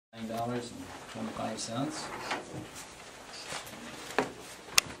$9.25.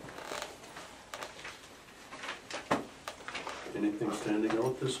 Anything standing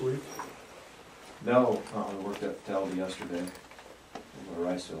out this week? No, I worked at Fatality yesterday, over a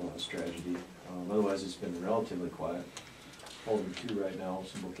rice tragedy. Otherwise, it's been relatively quiet. Holding 2 right now,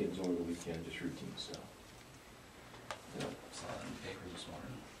 some bookings over the weekend, just routine stuff. Yeah. Saw that in the paper this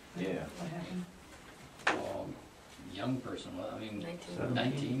morning. Yeah. What happened? Young person, well, I mean, 19.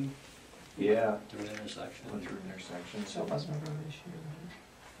 19 Yeah. through an intersection. Went through an intersection. So it wasn't a road issue, right?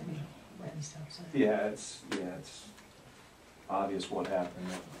 I mean, right and stop sign. Yeah, it's obvious what happened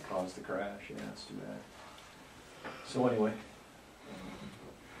that caused the crash. Yeah, it's too bad. So anyway,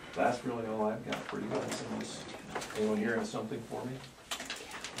 that's really all I've got. Pretty good. Anyone here has something for me?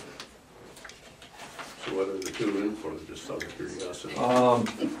 So what are the 2 in for, just out of curiosity?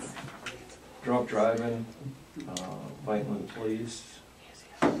 Drunk driving, fighting with the police.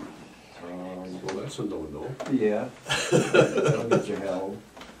 Well, that's a no-no. Yeah, that'll get you held.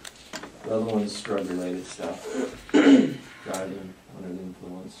 The other one's drug-related stuff. Driving under the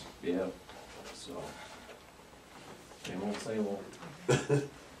influence, yeah. So, same old, same old.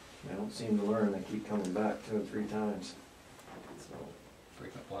 They don't seem to learn, they keep coming back 2 or 3 times. So,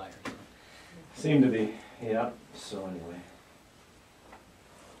 Frequent flyers. seem to be, yeah, so anyway.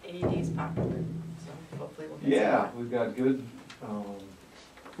 AED is popular, so hopefully we'll get Yeah, we've got good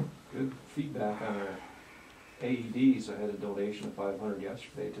feedback on our AEDs. I had a donation of 500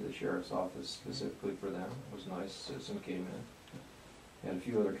 yesterday to the sheriff's office specifically for them. It was nice. A citizen came in, had a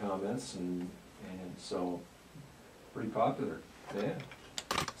few other comments, and so pretty popular. Yeah,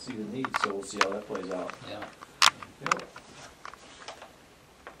 see the need. So we'll see how that plays out. Yeah. Yep.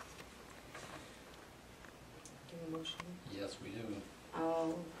 Give a motion. Yes, we do.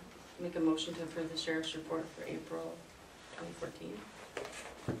 I'll make a motion to approve the sheriff's report for April 2014.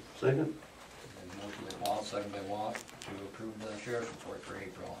 Second? Motion by Paul, second by Walt, to approve the sheriff's report for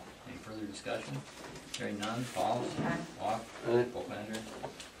April. Any further discussion? Hearing none. Paul? Aye. Walt? Aye. Both manager?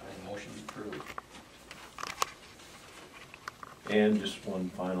 Aye, motion approved. And just one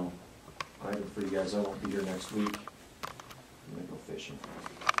final item for you guys. I won't be here next week. I'm gonna go fishing.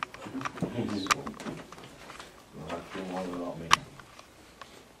 So, you'll have to do all without me.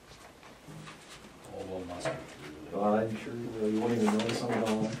 Oh, well, mustard. Well, I'm sure you will. You won't even notice I'm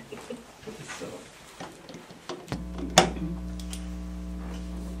gone. So.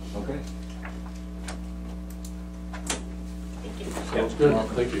 Okay. Thank you. Sounds good,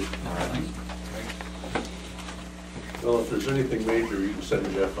 thank you. All right. Well, if there's anything major, you can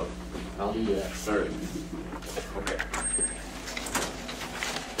send Jeff up. I'll do that. All right. Okay.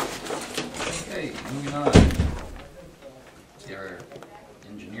 Okay, moving on. See our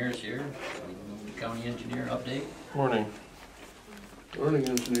engineers here. We move to county engineer update. Morning. Morning,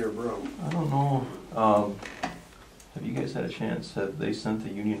 Engineer Brown. I don't know, have you guys had a chance, have they sent the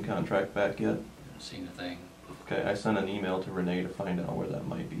union contract back yet? Haven't seen a thing. Okay, I sent an email to Renee to find out where that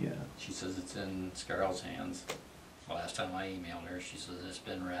might be at. She says it's in Scarl's hands. Last time I emailed her, she says it's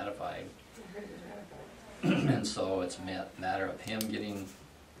been ratified. And so it's a matter of him getting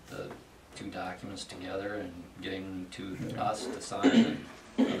the 2 documents together and getting them to us to sign.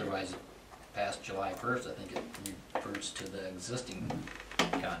 Otherwise, past July 1st, I think it refers to the existing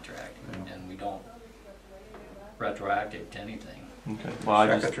contract, and we don't retroactive to anything. Okay, well, I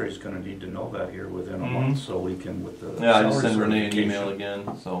just, Secretary's gonna need to know that here within a Mhm. month, so we can, with the. yeah, I just salary sent Renee an certification. email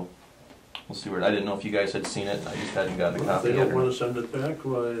again, so we'll see where, I didn't know if you guys had seen it, I just hadn't gotten a Well, if copy they yet. don't want to send it back,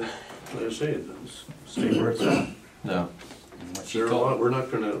 why, like I say, Stay where it's at. No, And what she we're told, not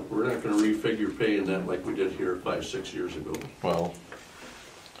gonna refigure paying that like we did here 5-6 years ago. well,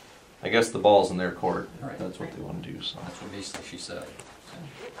 I guess the ball's in their court, Right. if that's what they wanna do, so. that's what basically she said.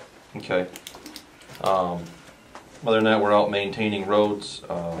 Okay. Other than that, we're out maintaining roads,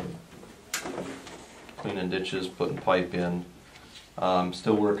 cleaning ditches, putting pipe in.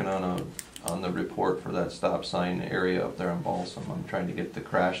 Still working on the report for that stop sign area up there on Balsam. I'm trying to get the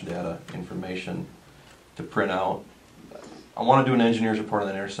crash data information to print out. I want to do an engineer's report on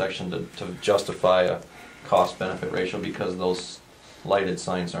the intersection to justify a cost-benefit ratio because those lighted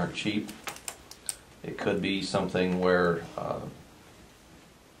signs aren't cheap. It could be something where I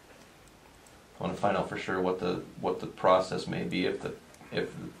want to find out for sure what the process may be if the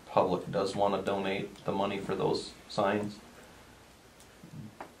public does want to donate the money for those signs.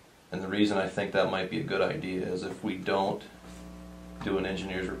 And the reason I think that might be a good idea is if we don't do an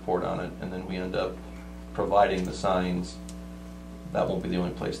engineer's report on it and then we end up providing the signs, that won't be the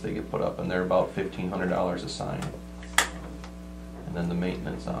only place they get put up, and they're about $1,500 a sign, and then the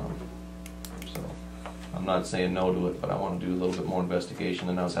maintenance on them. So I'm not saying no to it, but I wanna do a little bit more investigation,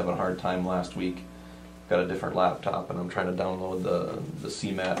 and I was having a hard time last week. Got a different laptop, and I'm trying to download the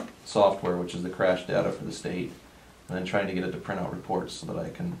CMAT software, which is the crash data for the state, and then trying to get it to print out reports so that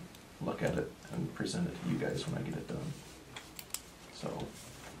I can look at it and present it to you guys when I get it done. So,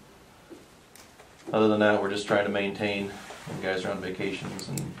 other than that, we're just trying to maintain. The guys are on vacations,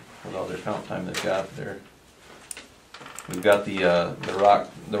 and with all their comp time they've got there. We've got the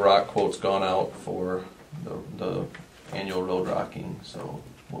rock quote's gone out for the annual road rocking, so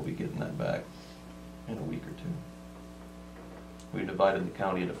we'll be getting that back in a week or two. We divided the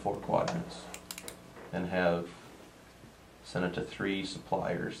county into 4 quadrants and have sent it to 3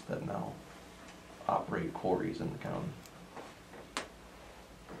 suppliers that now operate quarries in the county.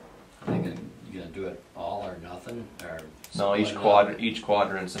 You gonna do it all or nothing, or? No, each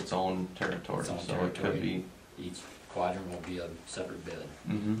quadrant's its own territory, Its own so it could be. Each quadrant will be a separate bid.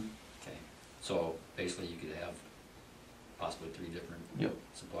 Mm-hmm. Okay, so basically you could have possibly 3 different Yep.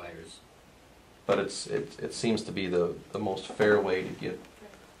 suppliers. But it seems to be the most fair way to get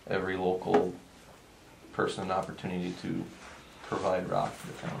every local person an opportunity to provide rock for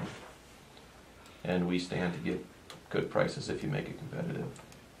the county. And we stand to get good prices if you make it competitive.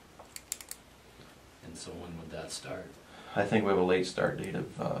 And so when would that start? I think we have a late start date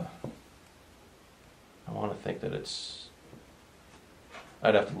of, I want to think that it's,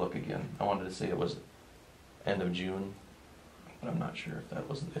 I'd have to look again. I wanted to say it was end of June, but I'm not sure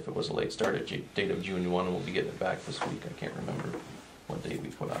if it was a late start date of June 1, and we'll be getting it back this week. I can't remember what date we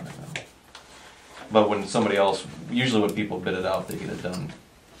put on it now. But when somebody else, usually when people bid it out, they get it done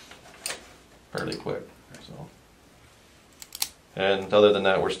fairly quick, so. And other than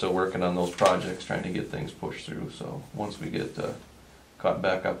that, we're still working on those projects, trying to get things pushed through, so once we get caught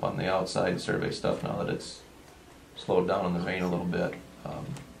back up on the outside survey stuff, now that it's slowed down in the vein a little bit,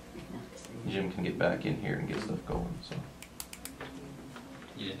 Jim can get back in here and get stuff going, so.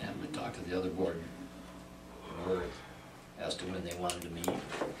 You didn't happen to talk to the other board or as to when they wanted to meet?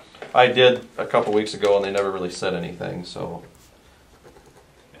 I did a couple weeks ago, and they never really said anything, so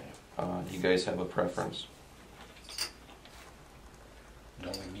you guys have a preference.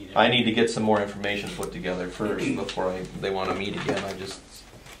 Don't we meet? I need to get some more information put together first before they want to meet again.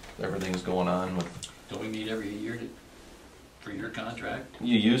 Everything's going on with. Don't we meet every year for your contract?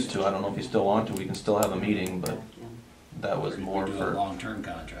 You used to. I don't know if you still want to. We can still have a meeting, but that was more We do for. a long-term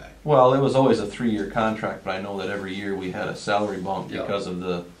contract. Well, it was always a 3-year contract, but I know that every year we had a salary bump Yep. because of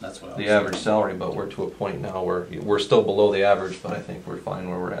the That's what I was average saying. salary. But we're to a point now where we're still below the average, but I think we're fine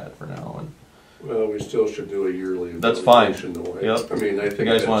where we're at for now. And Well, we still should do a yearly That's fine. evaluation though, right? Yep. I mean, I if think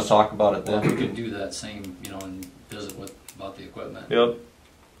you guys want that's- to talk about it Well, then. we can do that same, and visit about the equipment. Yep.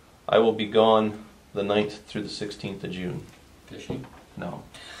 I will be gone the 9th through the 16th of June. Fishing, No.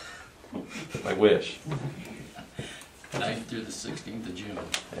 I wish. 9th through the 16th of June.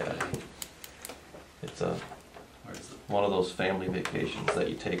 Yeah. Okay. It's Where's the, one of those family vacations that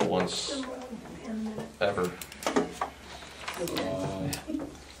you take once ever.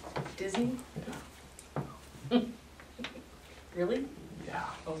 Disney? Really? Yeah.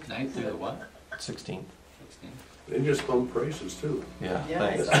 Oh, 9th through the what? 16th. 16th. They just bumped prices too. Yeah, Yeah,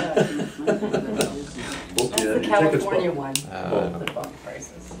 I thanks. saw that. Hope That's you the had your tickets California bumped. one, the bump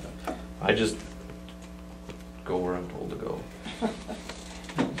prices. I just go where I'm told to go.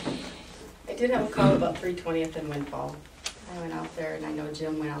 I did have a call about 320th and Windfall. I went out there, and I know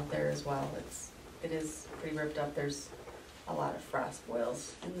Jim went out there as well. It is pretty ripped up. There's a lot of frost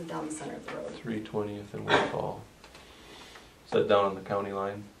boils down the center of the road. 320th and Windfall. Is that down on the county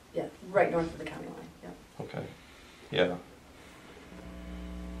line? Yeah, right north of the county line, yeah. Okay. Yeah.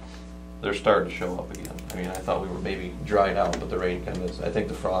 They're starting to show up again. I mean, I thought we were maybe dried out, but the rain kind of is. I think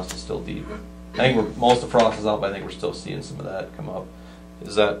the frost is still deep. I think most of the frost is out, but I think we're still seeing some of that come up.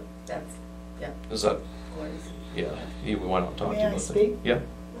 Is that, That's glorious. yeah, we went out and talked to May you I about that. speak? Yeah.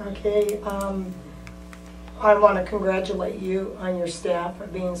 Okay, I want to congratulate you on your staff for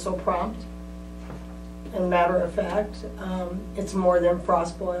being so prompt. And matter of fact, it's more than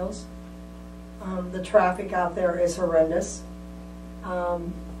frost boils. The traffic out there is horrendous.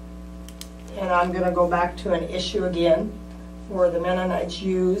 And I'm going to go back to an issue again where the Mennonites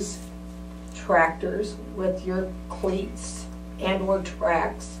use tractors with your cleats and or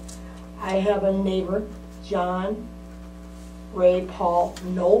tracks. I have a neighbor, John Ray Paul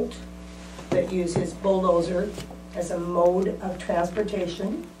Nolt, that uses his bulldozer as a mode of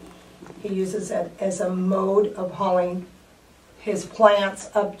transportation. He uses it as a mode of hauling his plants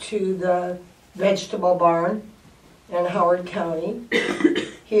up to the vegetable barn in Howard County.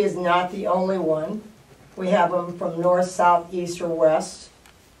 He is not the only one. We have them from north, south, east, or west.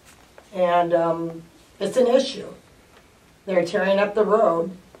 And It's an issue. They're tearing up the road.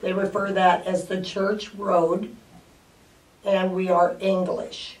 They refer that as the church road. And we are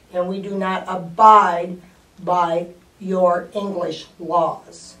English. And we do not abide by your English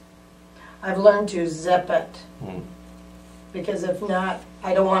laws. I've learned to zip it. Because if not,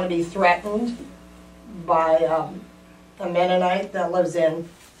 I don't want to be threatened by a Mennonite that lives in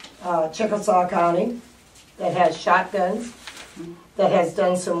Chickasaw County, that has shotguns, that has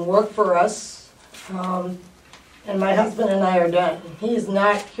done some work for us. And my husband and I are done. He is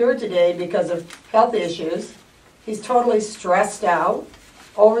not here today because of health issues. He's totally stressed out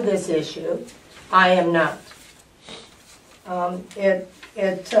over this issue. I am not. It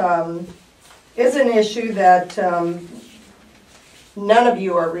is an issue that none of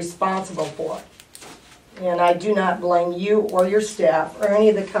you are responsible for. And I do not blame you or your staff or any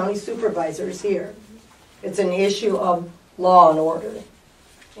of the county supervisors here. It's an issue of law and order.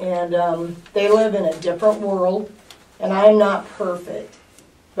 And they live in a different world, and I'm not perfect.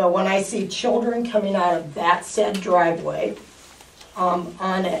 But when I see children coming out of that said driveway on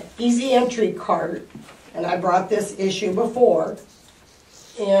an easy entry cart, and I brought this issue before,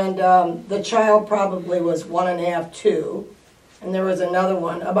 and the child probably was 1.5, 2, and there was another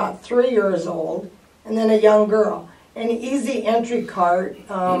one about 3 years old, and then a young girl. An easy entry cart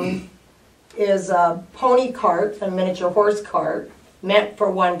is a pony cart, a miniature horse cart, meant for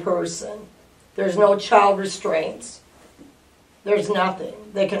one person. There's no child restraints. There's nothing.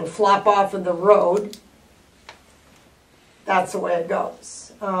 They can flop off of the road. That's the way it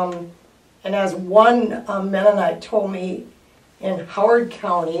goes. And as one Mennonite told me in Howard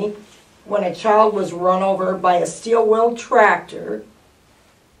County, when a child was run over by a steel wheel tractor,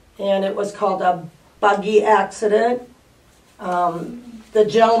 and it was called a buggy accident, the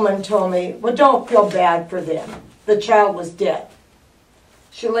gentleman told me, well, don't feel bad for them. The child was dead.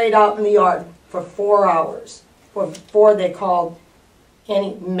 She laid out in the yard for 4 hours before they called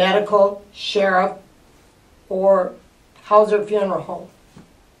any medical, sheriff, or Hauser Funeral Home.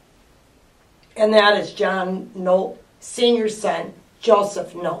 And that is John Nolt, Senior's son,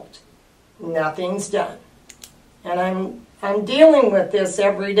 Joseph Nolt. Nothing's done. And I'm dealing with this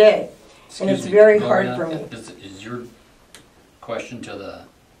every day. And it's very hard for me. Is your question to the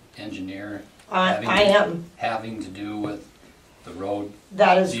engineer I am. having to do with the road?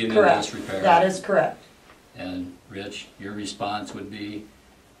 That is being in correct. disrepair? That is correct. And Rich, your response would be?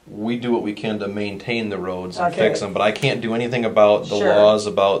 We do what we can to maintain the roads and Okay. fix them, but I can't do anything about the Sure. laws,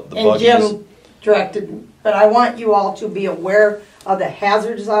 about the And buggies. Jim directed, but I want you all to be aware of the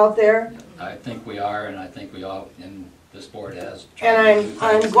hazards out there. I think we are, and I think we all in this board has. And tried to do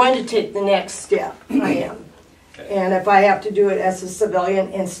I'm things. going to take the next step. I am. Okay. And if I have to do it as a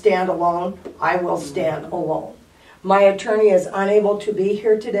civilian and stand alone, I will stand alone. My attorney is unable to be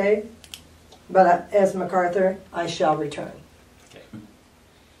here today, but as MacArthur, I shall return. Okay.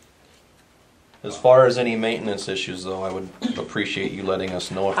 As far as any maintenance issues, though, I would appreciate you letting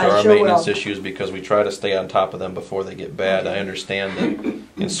us know if I there are sure maintenance will. issues, because we try to stay on top of them before they get bad. I understand that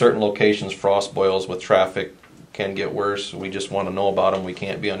in certain locations, frost boils with traffic can get worse. We just want to know about them. We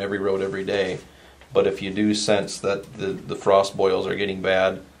can't be on every road every day. But if you do sense that the frost boils are getting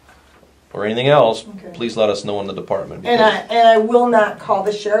bad, or anything else, Okay. please let us know in the department. And I will not call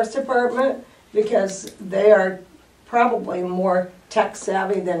the sheriff's department because they are probably more tech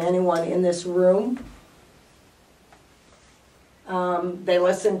savvy than anyone in this room. They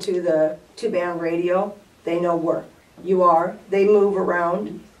listen to the two-band radio. They know where you are. They move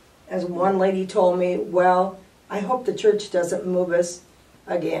around. As one lady told me, well, I hope the church doesn't move us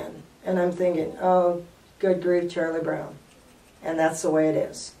again. And I'm thinking, oh, good grief, Charlie Brown. And that's the way it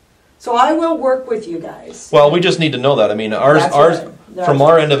is. So I will work with you guys. Well, we just need to know that. I mean, That's right. That's from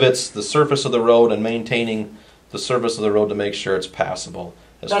our right. end of it's the surface of the road and maintaining the surface of the road to make sure it's passable.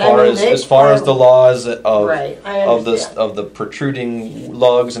 As But far I mean, they as far as the laws of Right, I of the understand. of the protruding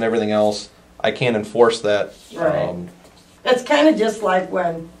lugs and everything else, I can't enforce that. Right. It's kind of just like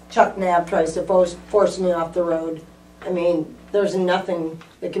when Chuck Knapp tries to force me off the road. I mean, there's nothing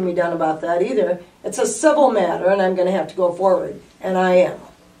that can be done about that either. It's a civil matter, and I'm going to have to go forward, and I am.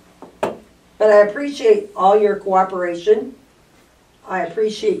 But I appreciate all your cooperation. I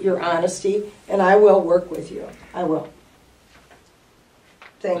appreciate your honesty, and I will work with you. I will.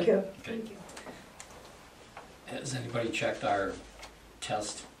 Thank you. Okay. Has anybody checked our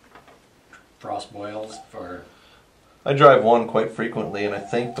test frost boils for? I drive one quite frequently, and I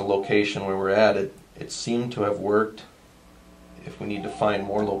think the location where we're at, it seemed to have worked. If we need to find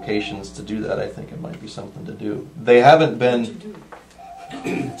more locations to do that, I think it might be something to do. They haven't been.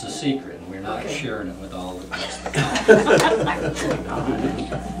 It's a secret, and we're not Okay. sharing it with all the rest of the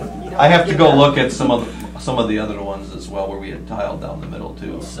town. I have to go look at some of the other ones as well where we had tiled down the middle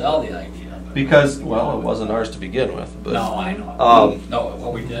too. We'll sell the idea. But Because, well, it wasn't ours to begin with, but. no, I know. No,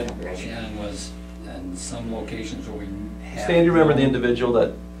 what we did, Shannon, was in some locations where we had. Stan, do you remember the individual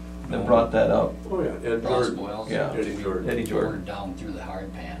that brought that up? Oh, yeah, Ed Frost Jordan. boils? Yeah. Eddie Jordan. Eddie Jordan. Poured down through the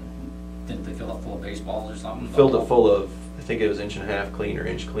hard pan. Didn't they fill it full of baseballs or something? Filled it full of, I think it was 1.5 clean or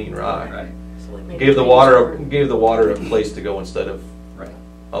inch clean rock. Right, So like maybe Gave the trees water a place to go instead of right.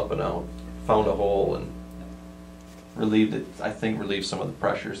 up and out. Found a hole and relieved it, I think relieved some of the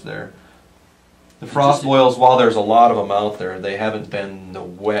pressures there. The frost boils, while there's a lot of them out there, they haven't been the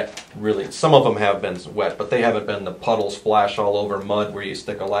wet, really. Some of them have been wet, but they haven't been the puddles splash all over mud where you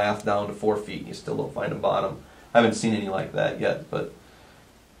stick a lath down to 4 feet and you still don't find a bottom. I haven't seen any like that yet, but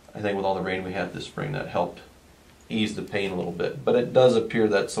I think with all the rain we had this spring, that helped ease the pain a little bit. But it does appear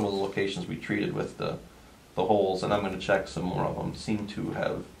that some of the locations we treated with the holes, and I'm going to check some more of them, seem to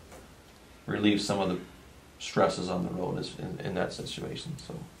have relieved some of the stresses on the road in that situation.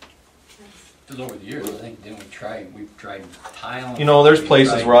 So. Because over the years, I think, we've tried tiling. You know, there's we've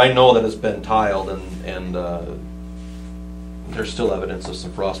places tried- where I know that it's been tiled and there's still evidence of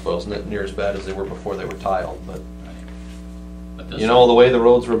some frost boils, not near as bad as they were before they were tiled, but Right. But this you know, the way the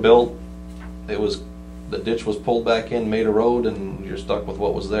roads were built, the ditch was pulled back in, made a road, and you're stuck with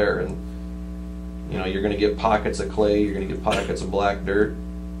what was there. And you know, you're going to get pockets of clay, you're going to get pockets of black dirt,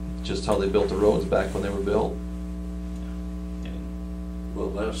 just how they built the roads back when they were built. Well,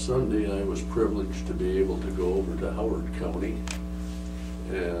 last Sunday, I was privileged to be able to go over to Howard County,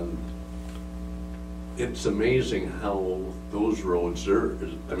 and it's amazing how those roads are,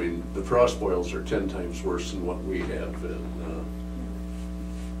 I mean, the frost boils are 10 times worse than what we have, and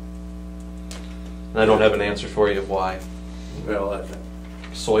And I don't have an answer for you of why. well, I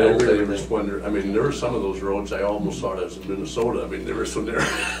Soil, really everything. just wonder, I mean, there were some of those roads I almost thought I was in Minnesota, I mean, there were some there.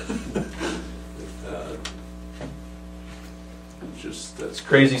 Just, that's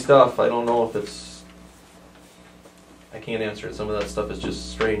Crazy stuff. I don't know if it's. I can't answer it. Some of that stuff is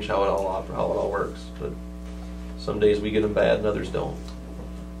just strange how it all works. But some days we get them bad and others don't.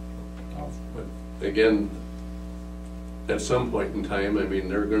 But again, at some point in time, I mean,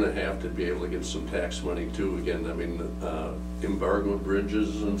 they're gonna have to be able to get some tax money too. Again, I mean, embargoed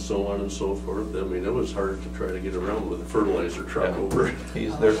bridges and so on and so forth. I mean, it was hard to try to get around with a fertilizer truck Yeah. over.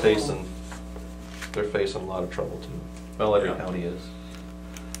 They're facing a lot of trouble too. Well, every Yeah. county is.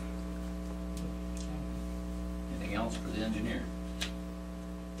 Anything else for the engineer?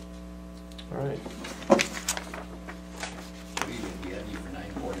 All right. We had you for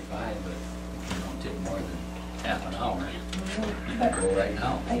 9:45, but it won't take more than half an hour. You can go right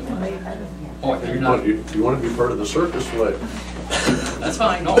now. if you want. Oh, you're not, You wanna be part of the circus, what? that's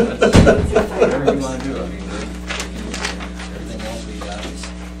fine, no, that's, whatever you wanna do, I mean, everything else we got is.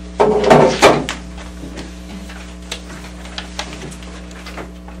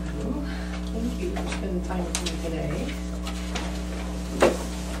 Thank you for spending time with me today.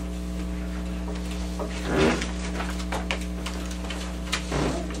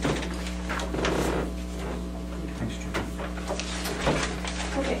 Thanks, Jim.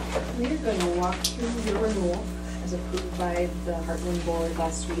 Okay, we're going to walk through your renewal as approved by the Heartland Board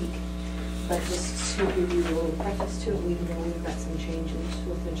last week. But just to give you a little preface to it, we know we've got some changes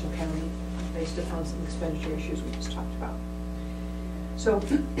with Mitchell County based upon some expenditure issues we just talked about. So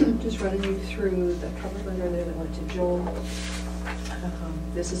just running you through the cover letter there that went to Joel.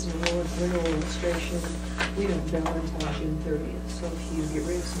 This is an renewal illustration. We don't bill until June 30th. So if you get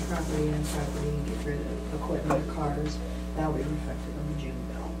rid of some property and get rid of equipment or cars, that'll be reflected on the June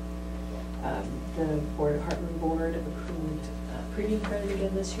bill. The Heartland Board approved premium credit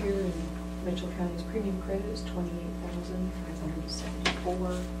again this year, and Mitchell County's premium credit is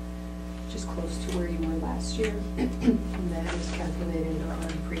 $28,574, which is close to where you were last year. And that is calculated on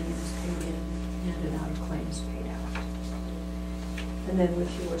premiums paid in and out of claims paid out. And then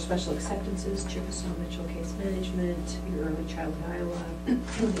with your special acceptances, Chickasaw Mitchell Case Management, your Early Childhood Iowa,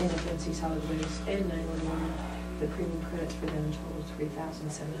 NFMC Solid Waste, and 911, the premium credits for them total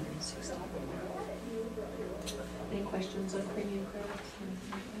 $3,760. Any questions on premium credits?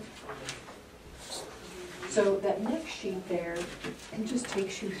 So that next sheet there, it just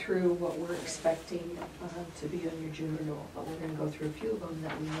takes you through what we're expecting to be on your June renewal, but we're going to go through a few of them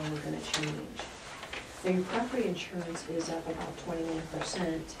that we know are going to change. Now, your property insurance is up about 21%,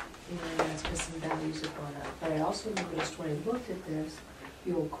 and that's because some values have gone up. But I also noticed when I looked at this,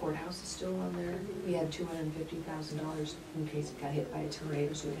 the old courthouse is still on there. We had $250,000 in case it got hit by a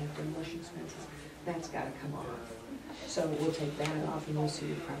tornado, so we'd have demolition expenses. That's got to come off. So we'll take that off and we'll see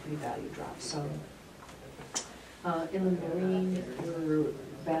your property value drop some. Inland marine, your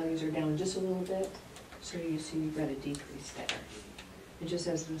values are down just a little bit, so you see you've got a decrease there. And just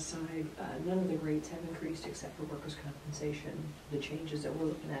as an aside, none of the rates have increased except for workers' compensation. The changes that we're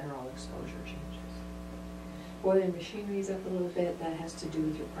looking at are all exposure changes. Oil and machinery is up a little bit. That has to do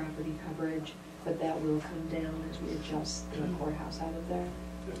with your property coverage, but that will come down as we adjust the courthouse out of there.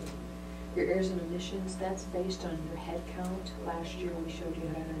 Your airs and emissions, that's based on your head count. Last year we showed you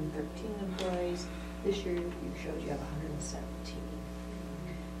 113 employees. This year you showed you have 117.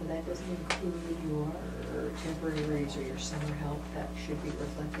 And that doesn't include your temporary raise or your summer help. That should be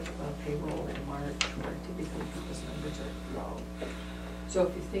reflective of payroll in March, where typically people's numbers are low. So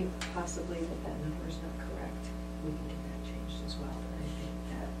if you think possibly that that number is not correct, we can get that changed as well. And I think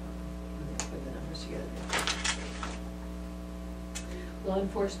that when they put the numbers together. Law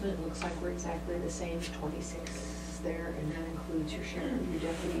enforcement, looks like we're exactly the same, 26 there, and that includes your sheriff, your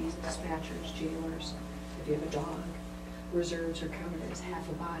deputies, dispatchers, jailers, if you have a dog. Reserves are counted as half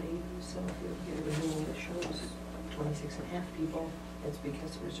a body, so if you get a renewal that shows 26 and a half people, that's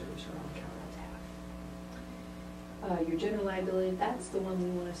because the reserves are all counted as half. Your general liability, that's the one we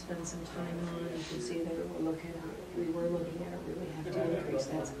want to spend some time on. You can see that we were looking at a really hefty increase.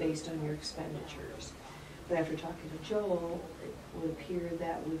 That's based on your expenditures. But after talking to Joel, it would appear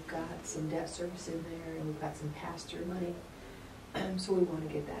that we've got some debt service in there and we've got some pass-through money. So we want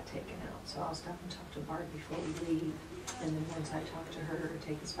to get that taken out. So I'll stop and talk to Barb before we leave. And then once I talk to her,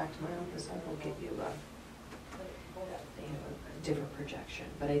 take this back to my office, I will give you a different projection.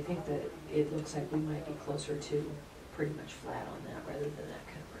 But I think that it looks like we might be closer to pretty much flat on that rather than that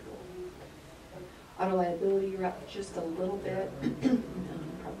kind of renewal. Auto liability, you're up just a little bit.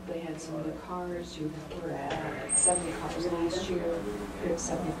 Probably had some good cars. You were at 70 cars last year. You're at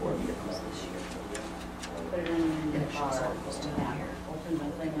 74 vehicles this year. Put it in the car, open the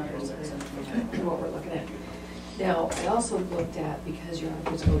thing up, What we're looking at. Now, I also looked at, because your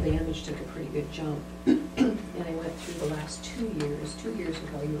physical damage took a pretty good jump, and I went through the last 2 years. 2 years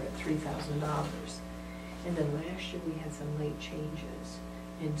ago, you were at $3,000. And then last year, we had some late changes.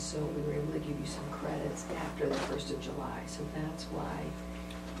 And so we were able to give you some credits after the 1st of July. So that's why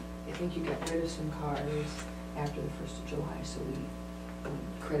I think you got rid of some cars after the 1st of July. So we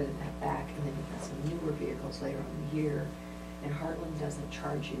credited that back. And then you got some newer vehicles later on in the year. And Heartland doesn't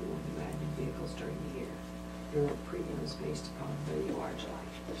charge you when you add new vehicles during the year. Your premium is based upon where you are July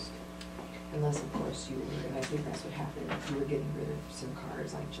 1st. Unless, of course, you were, and I think that's what happened, if you were getting rid of some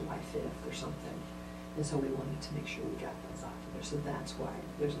cars like July 5th or something. And so we wanted to make sure we got those off of there. So that's why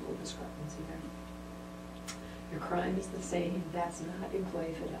there's a little discrepancy there. Your crime is the same. That's not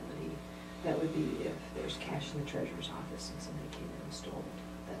employee fidelity. That would be if there's cash in the treasurer's office and somebody came in and stole it.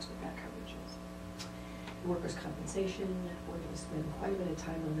 That's what that coverage is. Workers' compensation, we're going to spend quite a bit of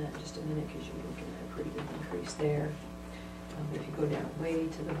time on that in just a minute because you're looking at a pretty good increase there. If you go down way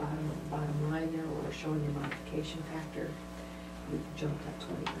to the bottom line there, where we're showing your modification factor, we've jumped up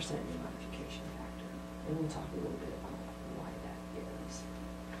 20% in your modification factor. And we'll talk a little bit about why that is.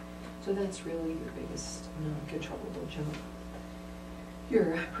 So that's really your biggest non-controllable jump.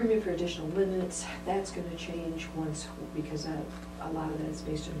 Your premium for additional limits, that's going to change once, because a lot of that is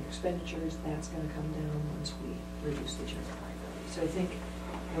based on your expenditures. That's going to come down once we reduce the general liability. So I think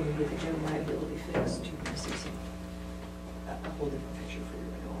when we get the general liability fixed, you're going to see a whole different picture for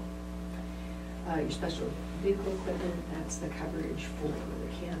your renewal. Your special vehicle equipment, that's the coverage for the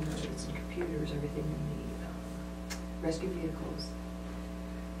cameras and computers, everything in the rescue vehicles.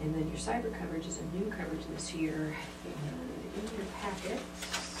 And then your cyber coverage is a new coverage this year. In your packet,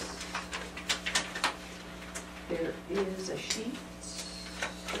 there is a sheet.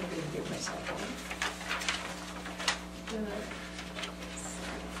 I'm going to give myself one.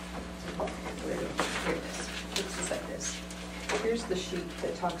 Here it is. Looks just like this. Here's the sheet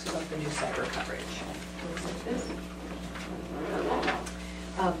that talks about the new cyber coverage. Looks like this.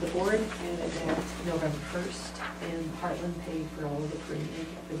 The board added that November 1st, and Heartland paid for all of the premium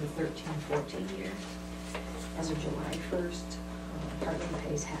for the 13-14 year. As of July 1st, Heartland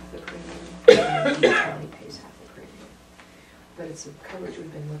pays half the premium, and the county pays half the premium. But it's a coverage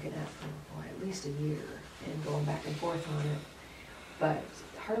we've been looking at for at least a year and going back and forth on it. But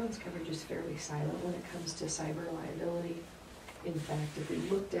Heartland's coverage is fairly silent when it comes to cyber liability. In fact, if we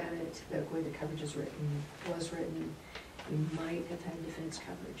looked at it, the way the coverage was written, you might have had defense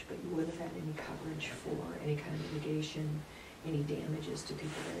coverage, but you wouldn't have had any coverage for any kind of litigation, any damages to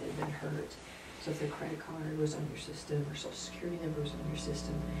people that had been hurt. So if their credit card was on your system or social security number was on your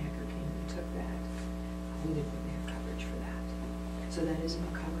system and a hacker came and took that, we didn't really have coverage for that. So that is no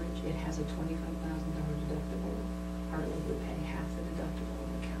coverage. It has a $25,000 deductible. Heartland would pay half the deductible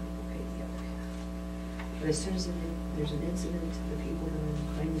and the county would pay the other half. But as soon as there's an incident, the people who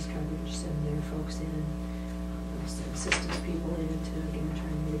claim this coverage send their folks in, they'll send systems people in to, again, try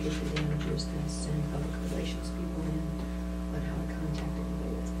and mitigate the damages, then send public relations people in on how to contact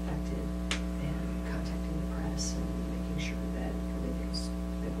anybody that's affected, and contacting the press and making sure that everything's,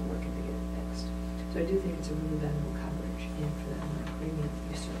 that we're working to get it fixed. So I do think it's a really valuable coverage, and for that amount of premium,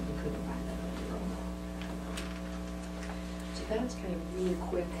 you certainly couldn't buy that on your own. So that's kind of really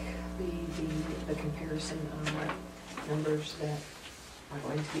quickly the comparison on numbers that are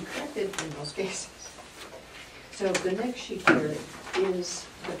going to be corrected in most cases. So the next sheet here is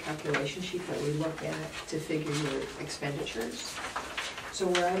the calculation sheet that we look at to figure your expenditures. So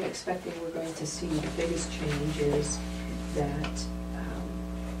where I'm expecting we're going to see the biggest change is that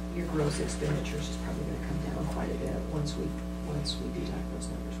your gross expenditures is probably going to come down quite a bit once we deduct those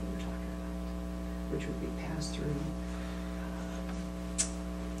numbers we were talking about, which would be passed through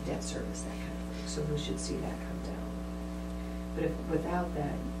debt service, that kind of thing. So we should see that come down. But if without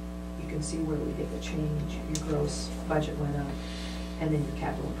that, you can see where we get the change. Your gross budget went up, and then your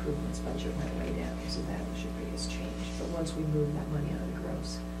capital improvements budget went way down. So that was your biggest change. But once we move that money out of the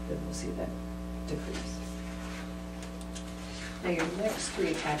gross, then we'll see that decrease. Now your next three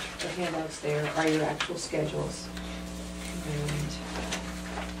attached handouts there are your actual schedules. And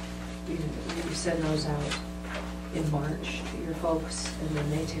you send those out in March to your folks, and then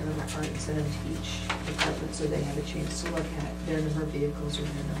they tear them apart and send them to each department so they have a chance to look at their number of vehicles or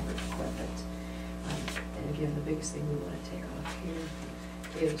their number of equipment. And again, the biggest thing we want to take off here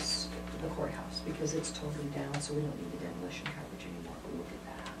is the courthouse, because it's totally down, so we don't need the demolition coverage anymore. We'll get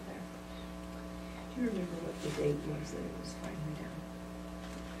that out of there. Do you remember what the date was that it was finally down?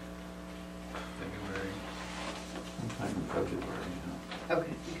 February. Sometime in February, yeah.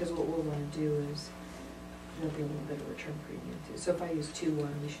 Okay, because what we'll want to do is there'll be a little bit of return premium too. So if I use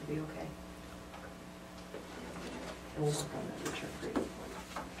 2-1, we should be okay. And we'll work on that return premium for you.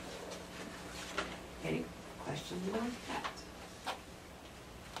 Any questions about that?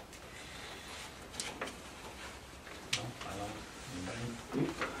 No, I don't. Anybody?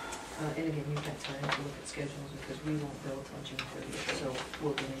 And again, you've got time to look at schedules because we won't bill till June 30th, so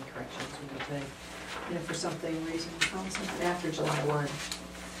we'll get any corrections we need to. And if for something reason we found something after July 1, we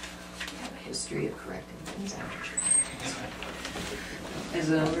have a history of correcting things after July 1. As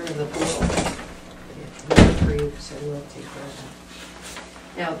an owner of the pool, it's free, so we'll take care of that.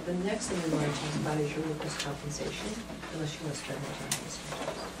 Now, the next thing we want to talk about is your workers' compensation, unless you want to spend more time on this one.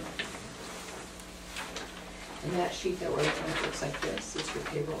 And that sheet that we're looking at looks like this. It's your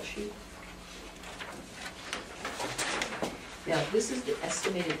payroll sheet. Now, this is the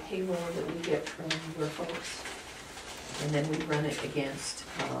estimated payroll that we get from your folks. And then we run it against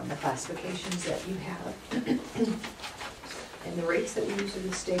the classifications that you have. And the rates that we use are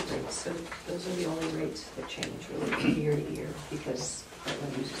the state rates. So those are the only rates that change really from year to year, because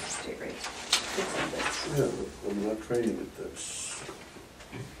everyone uses the state rates. It's like this. Yeah, I'm not trying to get this.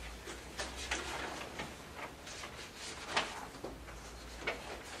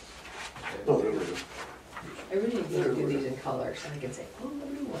 Oh, there we go. I really need to do these in color so I can say, oh, the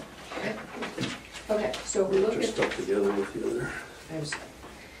new one. Okay, so we look Just at. stuck together with the other. I'm sorry.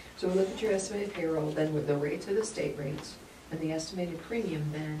 So we look at your estimated payroll, then with the rates are the state rates, and the estimated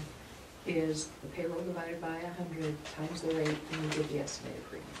premium then is the payroll divided by 100 times the rate, and we get the estimated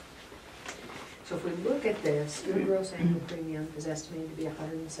premium. So if we look at this, your gross annual premium is estimated to be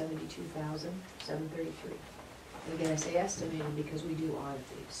 $172,733. And again, I say estimated because we do audit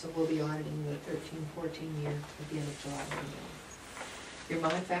these, so we'll be auditing the 13-14 year at the end of July. Your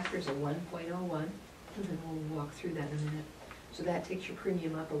mod factor is a 1.01, and we'll walk through that in a minute. So that takes your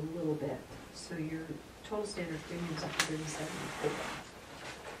premium up a little bit. So your total standard premium is $174.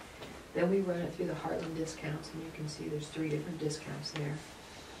 Then we run it through the Heartland discounts, and you can see there's 3 different discounts there.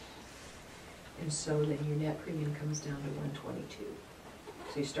 And so then your net premium comes down to $122.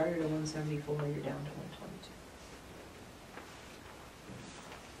 So you started at $174, you're down to $122.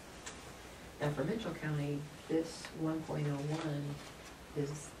 Now for Mitchell County, this 1.01 is,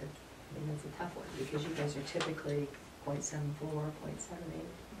 it's a tough one, because you guys are typically 0.74, 0.78.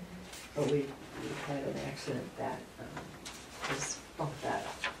 But we've had an accident that has bumped that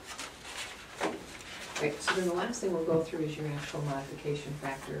up. Okay, so then the last thing we'll go through is your actual modification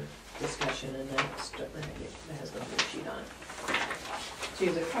factor discussion, and then that has the whole sheet on it. So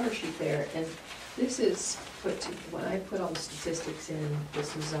you have the cover sheet there, and this is put to, when I put all the statistics in,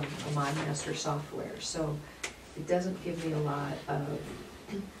 this is a ModMaster software, so it doesn't give me a lot of,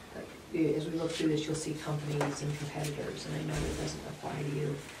 like, as we look through this, you'll see companies and competitors, and I know it doesn't apply to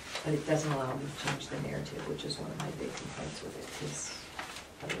you. but it doesn't allow me to change the narrative, which is one of my big complaints with it, because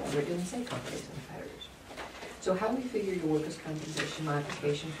otherwise it didn't say companies and competitors. So how we figure your workers' compensation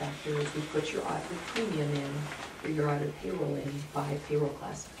modification factor is we put your audit premium in, or your audit payroll in by payroll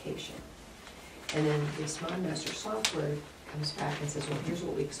classification. And then this ModMaster software comes back and says, well, here's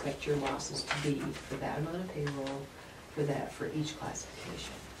what we expect your losses to be for that amount of payroll, for each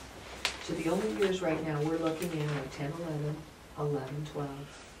classification. So the only years right now we're looking at are 10, 11, 11, 12,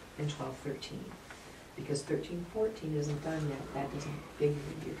 and 12, 13. Because 13, 14 isn't done yet, that doesn't figure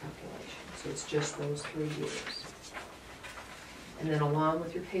into your calculation. So it's just those 3 years. And then along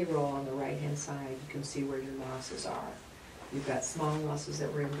with your payroll on the right-hand side, you can see where your losses are. You've got small losses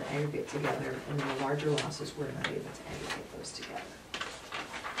that we're able to aggregate together, and then the larger losses we're not able to aggregate those together.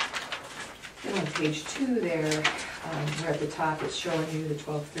 Then on page 2 there, where at the top it's showing you the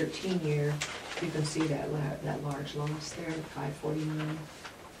 12-13 year, you can see that large loss there, the 549.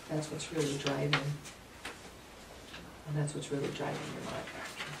 That's what's really driving, and that's what's really driving your mod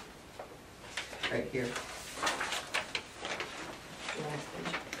factor. Right here. The last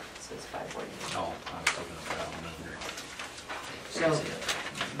page, it says 549. Oh, I was looking at that one under. So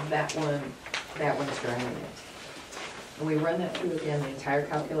that one's driving it. And we run that through again, the entire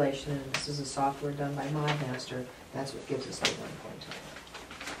calculation, and this is a software done by ModMaster, that's what gives us the 1.2.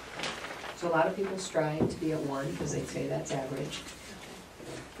 So a lot of people strive to be at 1 because they say that's average.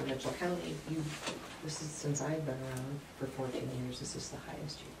 For Mitchell County, this is since I've been around for 14 years, this is the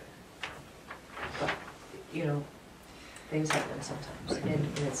highest you've been. But, you know, things happen sometimes, and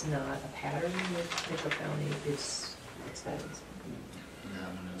it's not a pattern with Mitchell County, it's that easy. Yeah,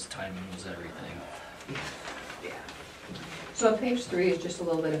 when it was timing was everything. Yeah. So on page 3 is just a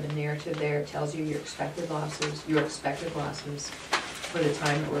little bit of a narrative there. It tells you your expected losses. Your expected losses for the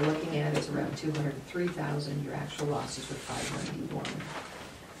time that we're looking at is around 203,000. Your actual losses were 591.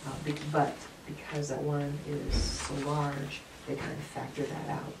 But because that one is so large, they kind of factor that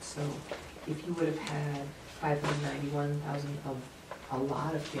out. So if you would have had 591,000 of a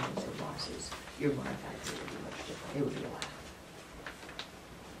lot of cumulative losses, your mod factor would be much different. It would be a lot.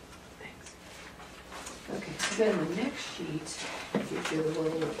 Okay, so then the next sheet gives you the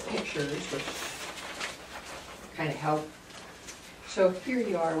little pictures which kind of help. So here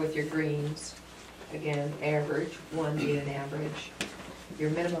you are with your greens. Again, average, 1 being an average. Your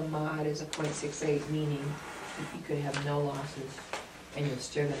minimum mod is a 0.68, meaning you could have no losses and you're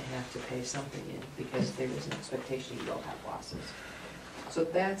still going to have to pay something in because there is an expectation you will have losses. So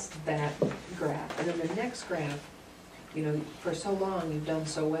that's that graph. And then the next graph, you know, for so long you've done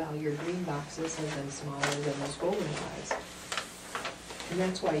so well, your green boxes have been smaller than those golden lines. And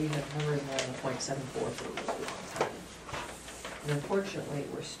that's why you have never more than 0.74 for a really long time. And unfortunately,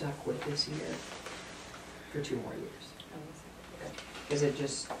 we're stuck with this year for 2 more years. Because it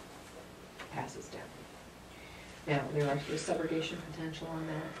just passes down. Now, there's subrogation potential on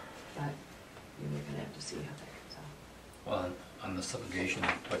that, but you're going to have to see how that comes out. Well, on the subrogation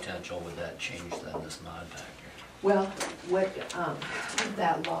potential, would that change then this mod factor? Well, what,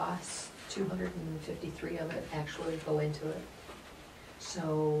 that loss, 253 of it actually go into it.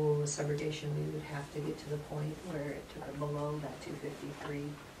 So subrogation, we would have to get to the point where it took it below that 253.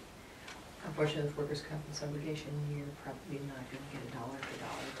 Unfortunately, with workers' comp and subrogation, you're probably not going to get a dollar for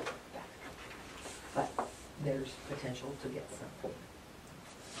dollar back. But there's potential to get something.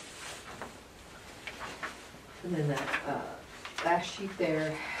 And then that last sheet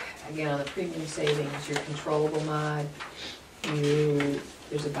there, again, on the premium savings, your controllable mod,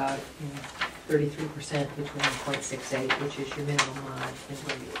 there's about 33% between 0.68, which is your minimum mod, and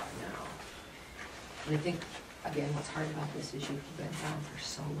where you are now. And I think, again, what's hard about this is you've been down for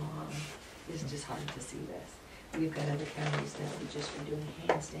so long. It's just hard to see this. We've got other counties that would just be doing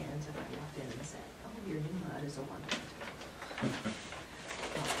handstands if I walked in and said, oh, your new mod is a 1.2.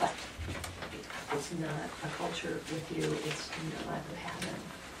 But it's not a culture with you, it's not a pattern.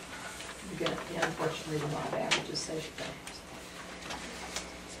 Unfortunately, the law of averages says you don't.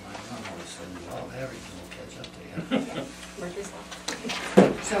 My mom always said, well, average will catch up to you. Mark this off.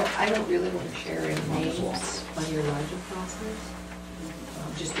 So I don't really want to share any names on your larger process,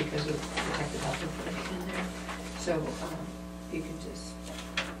 just because of protected health information in there. So you can just,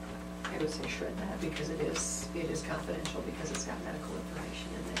 I would say shred that because it is confidential because it's got medical information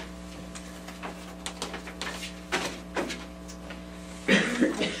in there.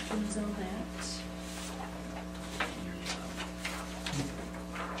 Questions on that?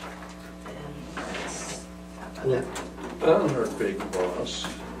 Well, on our big boss,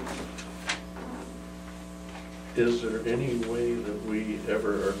 is there any way that we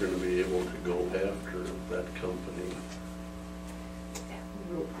ever are gonna be able to go after that company?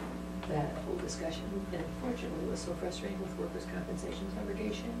 that whole discussion, and unfortunately it was so frustrating with workers' compensation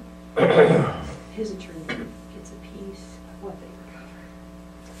subrogation. His attorney gets a piece of what they recover,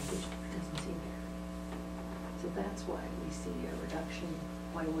 which doesn't seem fair. So that's why we see a reduction,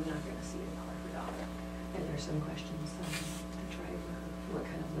 why we're not gonna see a dollar for dollar. And there's some questions on the driver, what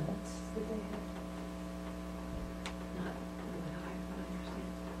kind of limits that they have. Not really high, but I understand.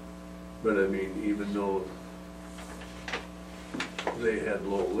 But I mean, even though they had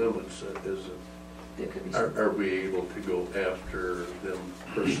low limits, There could be are we able to go after them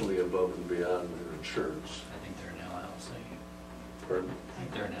personally above and beyond their insurance? I think they're now LLC. Pardon? I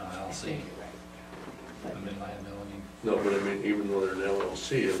think they're now I LLC. think you're right. But Limited liability. No, but I mean, even though they're an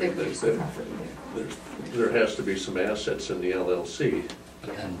LLC, I there mean, could be some property there. there has to be some assets in the LLC.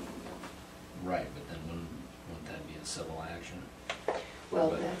 But then, right, but then wouldn't that be a civil action? Well,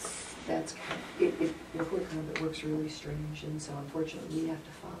 But- that's, your court conduct works really strange, and so unfortunately, we have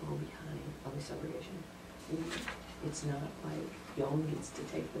to follow behind on the subrogation. It's not like Yon gets to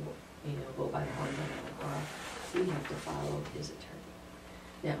take the, go by the horns on the car. We have to follow his attorney.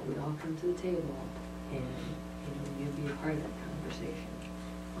 Now, we all come to the table, and, you'd be a part of that conversation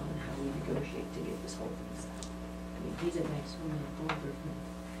on how we negotiate to get this whole thing settled. I mean, he's at maximum medical improvement.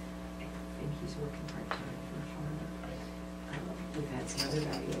 I think he's working part-time for a farmer. We've had some other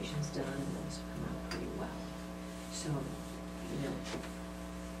evaluations done, and those have come out pretty well. So,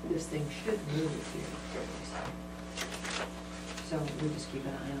 this thing should move here fairly soon. So we just keep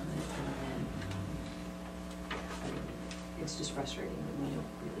an eye on it, and then, it's just frustrating that we don't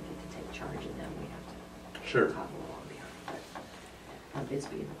really get to take charge, and then we have to Sure. hobble along behind, but it's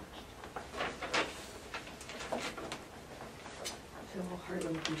being watched. So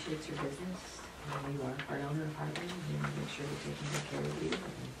Heartland appreciates your business. You are part owner of Heartland, and make sure we're taking good care of you.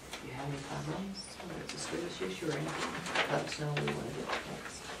 And if you have any problems, whether it's a service issue or anything, let us know. We want to get it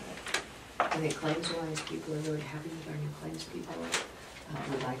fixed. I think claims-wise, people are really happy with our new claims people.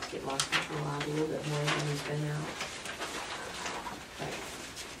 We'd like to get loss control out a little bit more than we've been out. But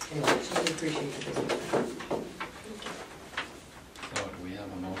anyway, just really appreciate your business. So do we have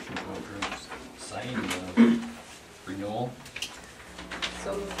a motion to approve signing the renewal?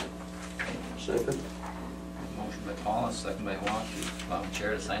 So, Second? Motion by Paulus, second by Walk, to allow the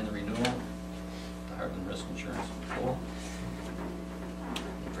chair to sign the renewal, the Heartland Risk Insurance Pool.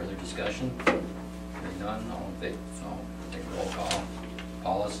 Any further discussion? Hearing none, all in favor, so take a roll call.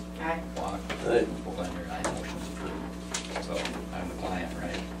 Paulus? aye. Walk? Aye. Blender, aye, motion's approved. So I'm the client,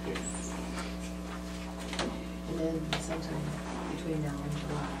 right? And then sometime between now and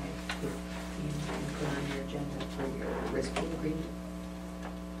July, if you can put on your agenda for your risk pool agreement.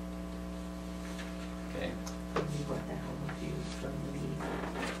 Okay. And we brought that home with you from the meeting,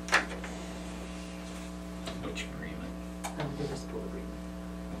 Which agreement? the risk pool agreement.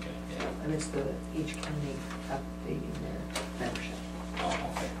 Okay, yeah. And it's each county updating their membership.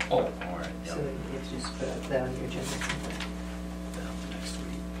 Oh, okay. Oh, all right, yeah. So it's just put that on your agenda somewhere. Next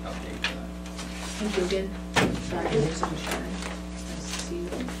week, update that. Thank you again. Sorry, thanks so much, Sharon. Nice to see you.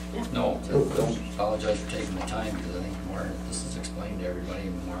 Yeah. No, don't apologize for taking the time, because I think more, this is explained to everybody,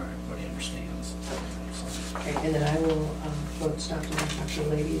 more everybody understands. So, Okay, and then I will go stop and talk to the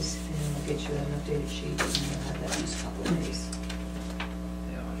ladies, and I'll get you an updated sheet, and you'll have that in just a couple of days.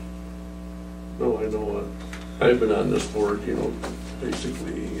 yeah. No, I know, I've been on this board,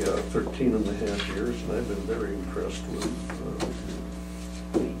 basically 13 and a half years, and I've been very impressed with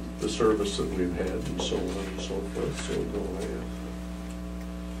the service that we've had and so on and so forth. So, no,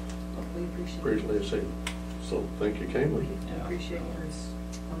 We appreciate it. greatly say, so thank you kindly. Yeah. Appreciate your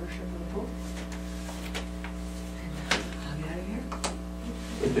ownership of the pool. And I'll get out of here.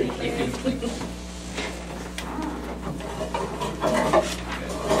 Thank you.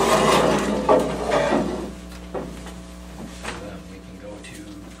 Then we can go to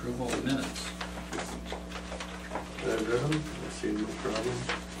approval of minutes. I've read them, I see no problem.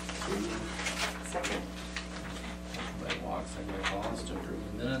 Second. Motion by Walk, second by Paulus to approve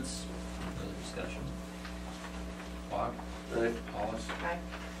the minutes. Further discussion? Walk? Aye. Paulus? Aye.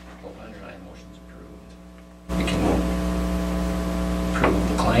 Blender, aye, motion's approved. We can approve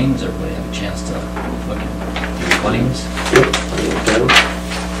the claims. Everybody have a chance to look at the claims. Yep, I looked at them.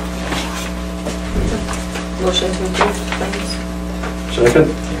 Motion to approve claims. Second?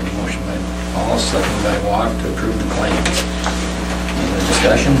 Motion by Paulus, second by Walk to approve the claims. Any other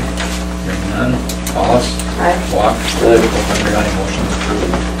discussion? Hearing none. Paulus? Aye. Walk? Aye. Blender, aye, motion's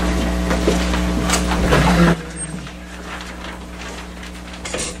approved.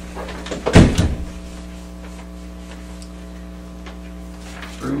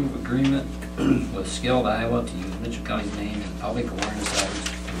 Approve agreement with Skilled Iowa to use Mitchell County's name in public awareness efforts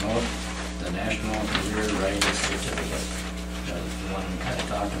to promote writing certificate, the one we kind of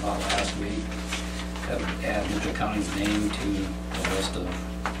talked about last week. Add Mitchell County's name to the list of,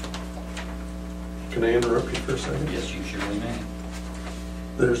 Can I interrupt you for a second? yes, you surely may.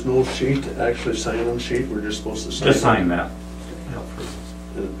 There's no sheet, actually sign-on sheet, we're just supposed to sign? Just sign that.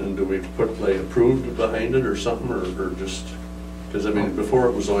 And do we put like approved behind it or something, or just, because I mean, before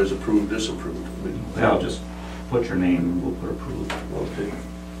it was always approved, disapproved. I mean, Yeah, just put your name, and we'll put approved. Okay.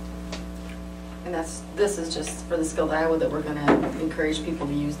 And this is just for the Skilled Iowa that we're gonna encourage people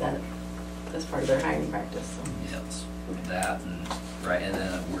to use that as part of their hiring practice, so. Yes, that and, right, and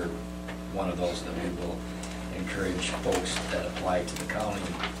then we're one of those that we will encourage folks that apply to the county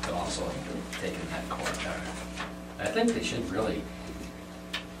to also take in that course. I think they should really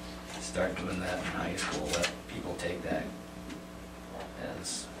start doing that in high school, let people take that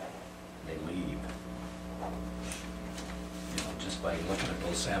as they leave. You know, just by looking at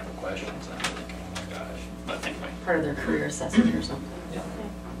those sample questions, I'm thinking, oh my gosh, but anyway. Part of their career assessment or something. Yeah.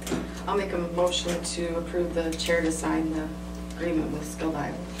 I'll make a motion to approve the chair to sign the agreement with Skilled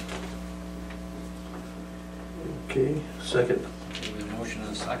Iowa. Okay, second. We have a motion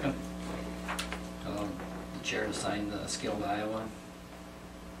and a second. The chair to sign the Skilled Iowa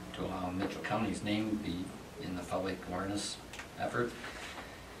to allow Mitchell County's name to be in the public awareness effort.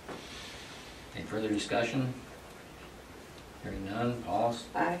 Any further discussion? Hearing none. Pauls?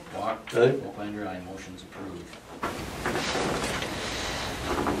 Aye. Walk? Aye. Volklander, aye. Motion's approved.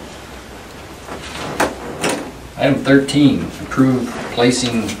 Item 13, approve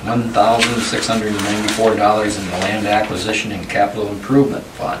placing $1,694 in the land acquisition and capital improvement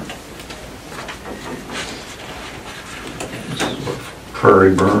fund.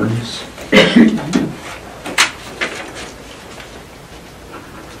 Prairie Burns.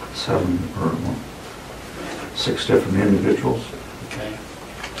 6 different individuals. Okay.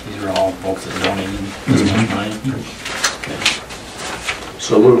 These are all folks that donated this much money. Okay.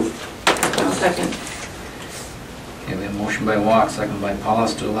 So move. I'll second. Okay, we have a motion by Walk, second by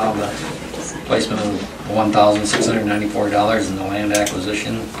Paulus to allow the placement of $1,694 in the land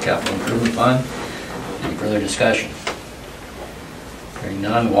acquisition capital improvement fund. Any further discussion? Hearing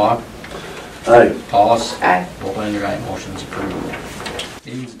none. Walk? Aye. Paulus? Aye. Volklander, aye. Motion's approved.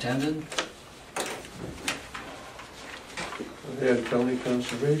 Meetings attended? I had county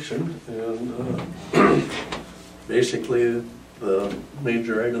conservation, and basically the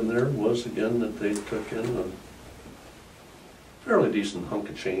major item there was again that they took in a fairly decent hunk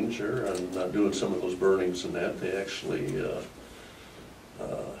of change there on doing some of those burnings and that. They actually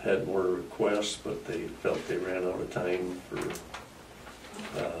had more requests, but they felt they ran out of time for,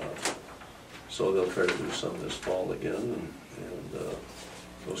 so they'll try to do some this fall again, and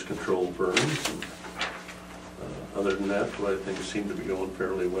those controlled burns. And, other than that, I think it seemed to be going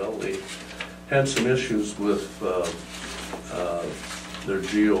fairly well. They had some issues with their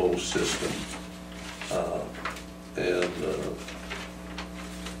geo system, and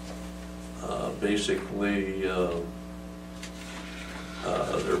basically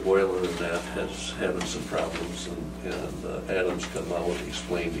their boiler and that has having some problems, and Adams come out and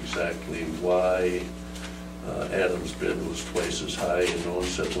explained exactly why Adams' bid was twice as high, and no one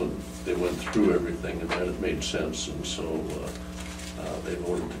said when they went through everything and that it made sense, and so they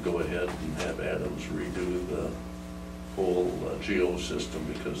voted to go ahead and have Adams redo the whole geo system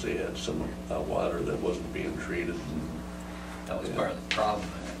because they had some water that wasn't being treated. That was part of the problem.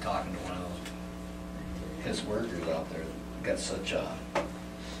 Talking to one of his workers out there, got such a,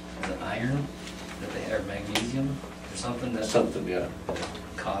 is it iron that they have, magnesium or something that Something, yeah.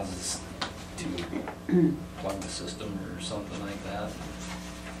 causes to plug the system or something like that.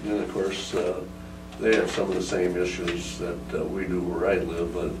 And of course, they have some of the same issues that we do where I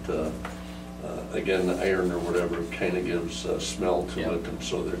live, but again, the iron or whatever kind of gives a smell to Yep. it, and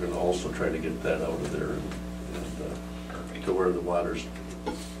so they're going to also try to get that out of there, and to where the water's,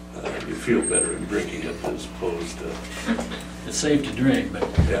 you feel better in drinking it as opposed to, It's safe to drink, but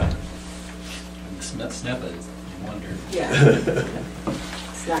yeah. snip it, you wonder. Yeah.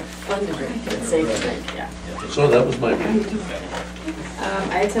 It's not fun to drink, but it's safe to drink, yeah. So that was my meeting.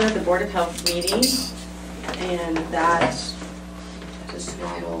 I attended the Board of Health meeting, and that, just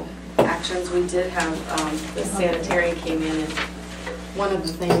normal actions, we did have, the sanitarian came in, and one of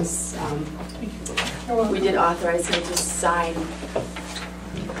the things, we did authorize him to sign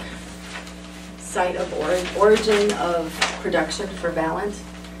site of origin of production for Valent.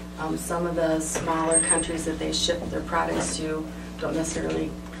 Some of the smaller countries that they ship their products to aren't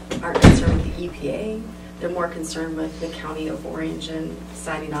necessarily with the EPA, they're more concerned with the county of Orange and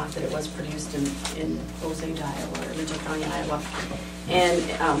signing off that it was produced in Osage, Iowa, or Mitchell County, Iowa. And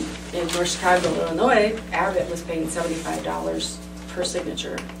in North Chicago, Illinois, Abbott was paying $75 per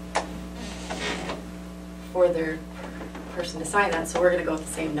signature for their person to sign that, so we're gonna go with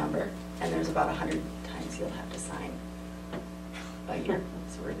the same number, and there's about 100 times you'll have to sign a year,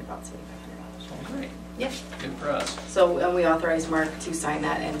 so we're at about $7,500. Great, Yeah. good for us. So, and we authorized Mark to sign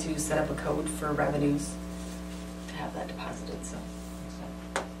that and to set up a code for revenues to have that deposited, so.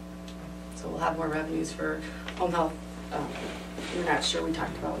 So we'll have more revenues for home health. We're not sure, we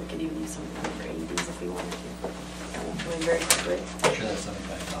talked about, we could even use some money for AEDs if we wanted to. That won't come in very quickly. I'm sure that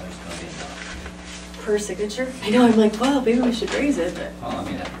 $75 is gonna be enough. Per signature? I know, I'm like, well, maybe we should raise it, but. Well, I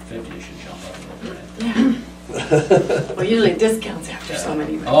mean, after 50, you should jump up a little bit. Yeah. Well, usually discounts after so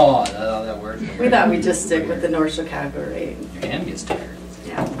many. But Oh, is that how that works? we thought we'd just stick with the North Chicago rate. Your hand gets tired.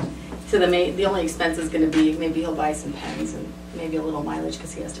 Yeah. So the only expense is gonna be, maybe he'll buy some pens and maybe a little mileage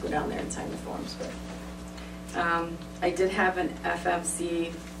because he has to go down there and sign the forms, but. I did have an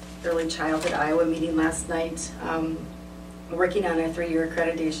FMC Early Childhood Iowa meeting last night. Working on our 3-year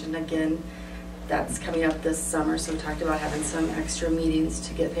accreditation again. That's coming up this summer, so we talked about having some extra meetings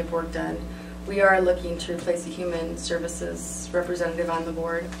to get paperwork done. We are looking to replace a human services representative on the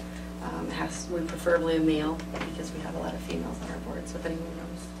board. We preferably a male because we have a lot of females on our board, so if anyone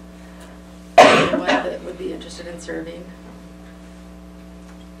knows anyone that would be interested in serving.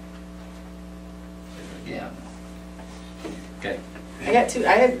 Yeah. Okay. I had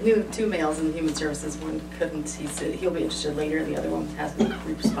two males in human services. One couldn't. He'll be interested later, and the other one hasn't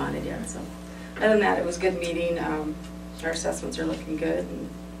responded yet. So, other than that, it was a good meeting. Our assessments are looking good, and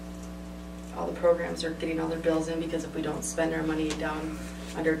all the programs are getting all their bills in because if we don't spend our money down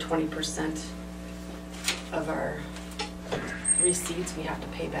under 20% of our receipts, we have to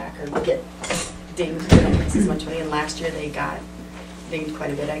pay back or get dinged. We don't make as much money. And last year they got dinged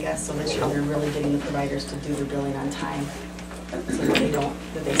quite a bit, I guess. So this year they're really getting the providers to do their billing on time, so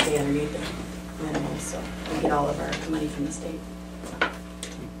that they stay underneath the minimum. So we get all of our money from the state.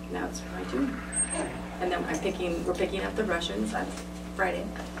 And that's what I do. And then we're picking up the Russians on Friday,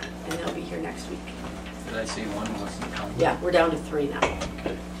 and they'll be here next week. Did I see one wasn't coming? Yeah, we're down to 3 now. Okay.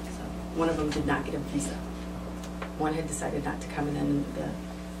 So one of them did not get a visa. One had decided not to come, and then the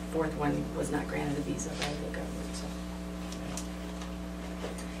 4th one was not granted a visa by the government. So.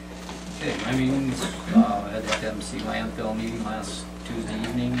 Okay, my meetings, I had the FMC landfill meeting last Tuesday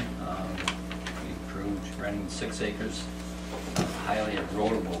evening. We approved renting 6 acres of highly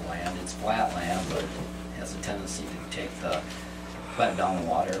erodible land. It's flat land, but it has a tendency to let down the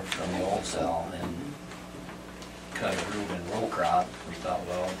water from the old cell and cut a groove in row crop. We thought,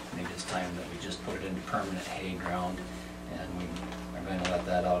 well, maybe it's time that we just put it into permanent hay ground, and we are going to let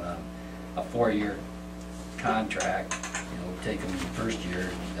that out on a 4-year contract. You know, we'll take them the first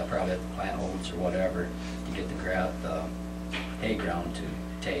year, they'll probably have to plant oats or whatever to get the hay ground to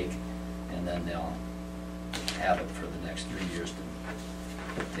take, and then they'll have it for the next 3 years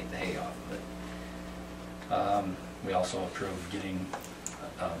to take the hay off of it. We also approved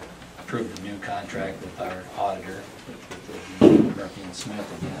approved the new contract with our auditor, which will be Murphy and Smith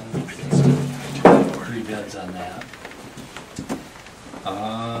again. 3 bids on that.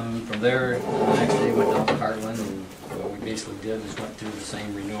 From there, the next day went down to Heartland, and what we basically did was went through the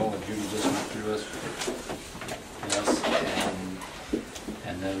same renewal that Judy just went through us. Yes,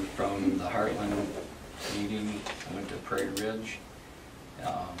 and then from the Heartland meeting, I went to Prairie Ridge.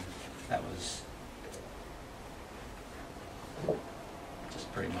 That was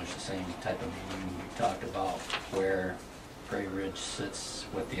just pretty much the same type of meeting we talked about, where Prairie Ridge sits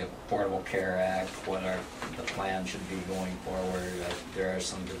with the Affordable Care Act, what the plan should be going forward. There are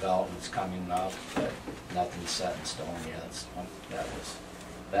some developments coming up, but nothing's set in stone yet. So that was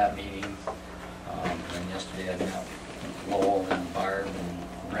that meeting. And yesterday I met Lowell and Barb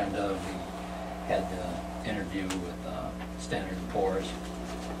and Brenda. We had the interview with Standard & Poor's,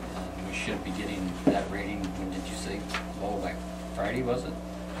 and we should be getting that rating. When did you say, Lowell, like Friday, was it?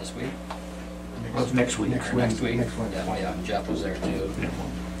 This week? Well, it's next week. Next week. Yeah, and Jeff was there too.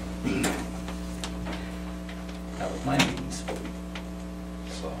 That was my meetings.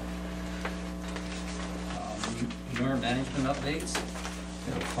 So, your management updates?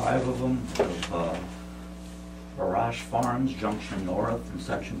 We have 5 of them. Of Barrage Farms, Junction North, in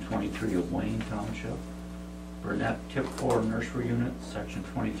Section 23 of Wayne Township. Burnett Tip 4 Nursery Unit, Section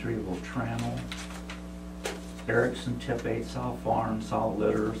 23 of Otranto. Erickson Tip 8 South Farm, South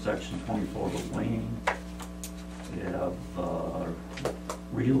Litter, Section 24 of Wayne. We have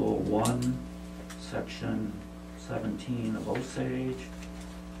Relo 1, Section 17 of Osage.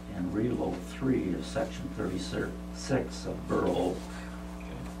 and reload 3 of section 36 of Borough.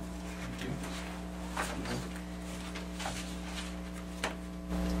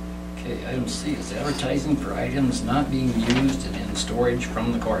 Okay, item C is advertising for items not being used and in storage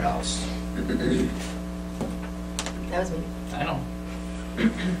from the courthouse. That was me. I know.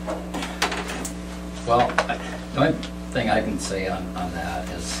 Well, the only thing I can say on that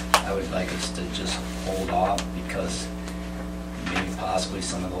is I would like us to just hold off because maybe possibly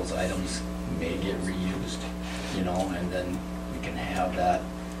some of those items may get reused, you know, and then we can have that.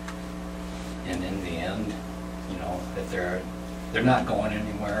 And in the end, you know, if they're not going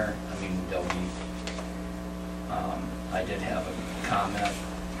anywhere, I mean, they'll be, I did have a comment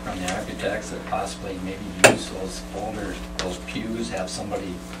from the architects that possibly maybe use those older, those pews, have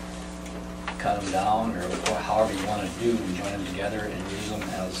somebody cut them down, or however you want to do, and join them together and use them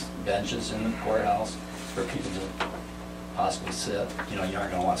as benches in the courthouse for people to possibly sit. You know, you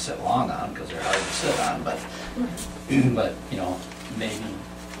aren't going to want to sit long on because they're hard to sit on, but you know, maybe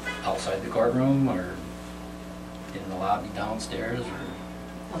outside the courtroom or in the lobby downstairs or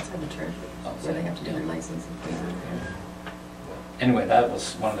Outside the treasury, where they have to do their license and things. anyway, that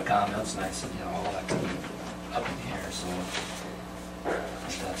was one of the comments, and I said, you know, all that could be up in the air, so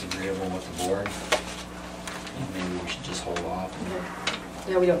if that's agreeable with the board, maybe we should just hold off.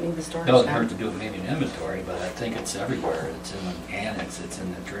 Yeah, we don't need the storage. It doesn't hurt to do maybe an inventory, but I think it's everywhere. It's in the annex, it's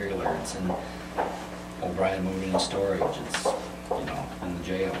in the trailer, it's in O'Brien moving and storage, it's, you know, in the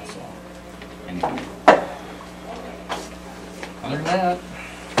jail, so, anyway. Other than that,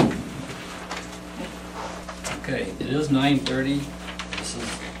 okay, it is 9:30. This is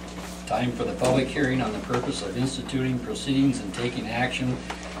time for the public hearing on the purpose of instituting proceedings and taking action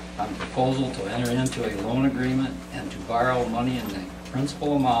on proposal to enter into a loan agreement and to borrow money in the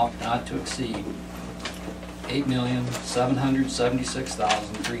principal amount not to exceed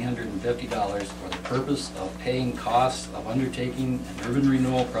 $8,776,350 for the purpose of paying costs of undertaking an urban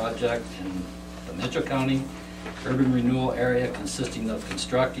renewal project in the Mitchell County urban renewal area consisting of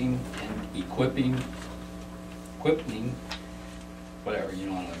constructing and equipping, whatever, you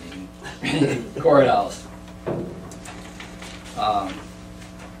know what I mean, courthouse.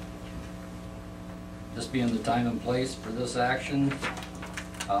 This being the time and place for this action,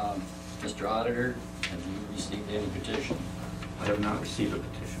 Mr. Auditor, have you received any petition? I have not received a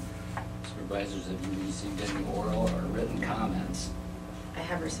petition. Supervisors, have you received any oral or written comments? I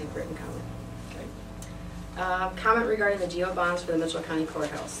have received written comment. Okay. Comment regarding the GO bonds for the Mitchell County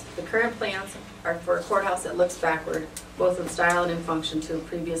Courthouse. The current plans are for a courthouse that looks backward, both in style and in function, to a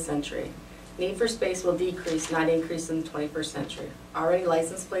previous century. Need for space will decrease, not increase in the 21st century. Already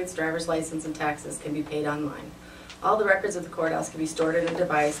license plates, driver's license, and taxes can be paid online. All the records of the courthouse can be stored in a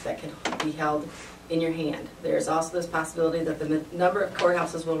device that can be held in your hand. There is also this possibility that the number of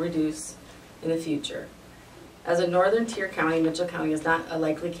courthouses will reduce in the future. As a northern tier county, Mitchell County is not a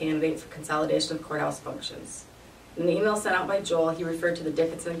likely candidate for consolidation of courthouse functions. In an email sent out by Joel, he referred to the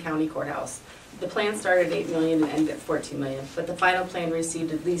Dickinson County Courthouse. The plan started at $8 million and ended at $14 million, but the final plan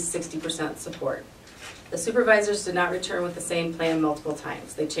received at least 60% support. The supervisors did not return with the same plan multiple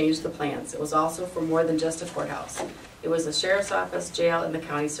times. They changed the plans. It was also for more than just a courthouse. It was the sheriff's office, jail, and the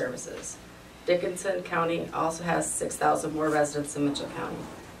county services. Dickinson County also has 6,000 more residents than Mitchell County.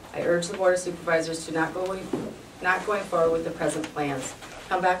 I urge the Board of Supervisors to not going forward with the present plans.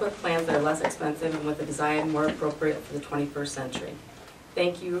 Come back with plans that are less expensive and with a design more appropriate for the 21st century.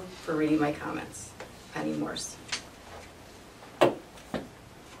 Thank you for reading my comments. Penny Morse. Okay.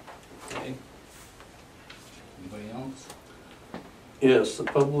 Anybody else? Yes, the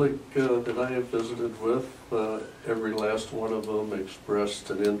public that I have visited with, every last one of them expressed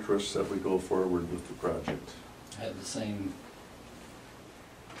an interest that we go forward with the project. I had the same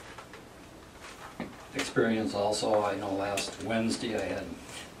experience also. I know last Wednesday I had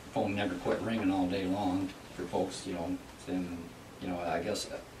phone never quit ringing all day long for folks, you know, and you know, I guess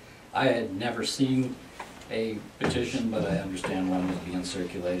I had never seen a petition, but I understand one was being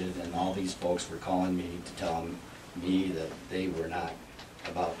circulated, and all these folks were calling me to tell me that they were not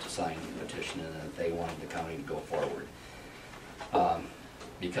about to sign the petition and that they wanted the county to go forward.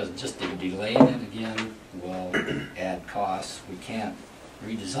 Because just delaying it again will add costs. We can't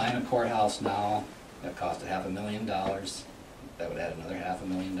redesign a courthouse now. That cost $500,000. That would add another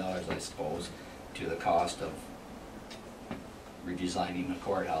 $500,000, I suppose, to the cost of redesigning a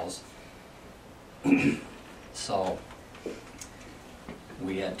courthouse. So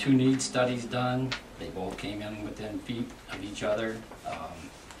we had 2 need studies done. They both came in within feet of each other.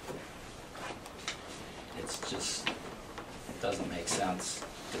 It's just, it doesn't make sense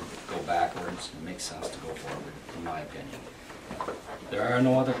to go backwards. It makes sense to go forward, in my opinion. There are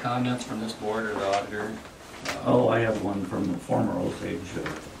no other comments from this board or the auditor. Oh, I have one from a former Osage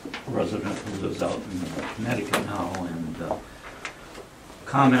resident who lives out in Connecticut now, and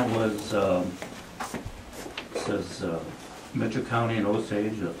comment was, says Mitchell County and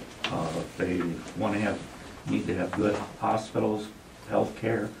Osage, they want to need to have good hospitals, health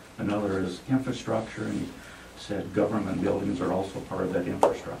care. Another is infrastructure, and he said government buildings are also part of that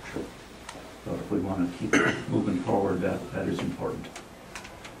infrastructure. So if we want to keep moving forward, that is important.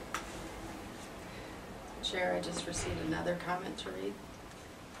 Chair, I just received another comment to read.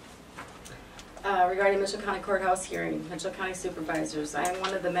 Regarding Mitchell County Courthouse hearing, Mitchell County Supervisors, I am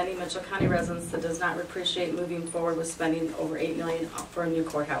one of the many Mitchell County residents that does not appreciate moving forward with spending over $8 million for a new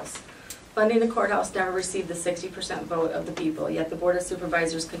courthouse. Funding the courthouse never received the 60% vote of the people, yet the Board of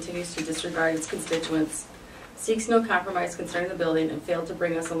Supervisors continues to disregard its constituents, seeks no compromise concerning the building, and failed to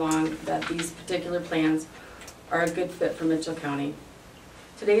bring us along that these particular plans are a good fit for Mitchell County.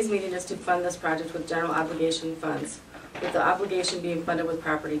 Today's meeting is to fund this project with general obligation funds, with the obligation being funded with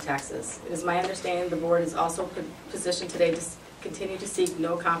property taxes. It is my understanding the board is also positioned today to continue to seek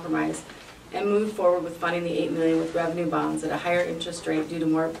no compromise and move forward with funding the $8 million with revenue bonds at a higher interest rate due to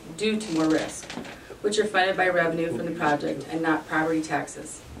more risk, which are funded by revenue from the project and not property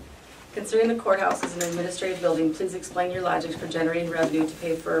taxes. Considering the courthouse is an administrative building, please explain your logic for generating revenue to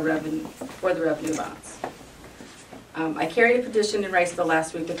pay for the revenue bonds. I carried a petition in Riceville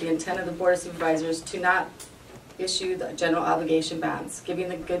last week with the intent of the Board of Supervisors to not issue the general obligation bonds, giving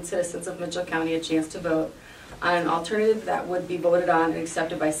the good citizens of Mitchell County a chance to vote on an alternative that would be voted on and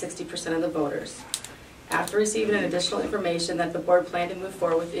accepted by 60% of the voters. After receiving an additional information that the board planned to move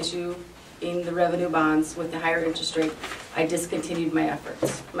forward with issuing the revenue bonds with the higher interest rate, I discontinued my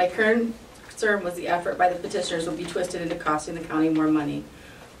efforts. My current concern was the effort by the petitioners would be twisted into costing the county more money,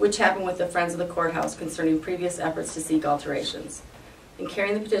 which happened with the Friends of the Courthouse concerning previous efforts to seek alterations. In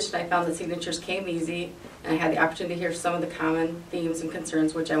carrying the petition, I found that signatures came easy, and I had the opportunity to hear some of the common themes and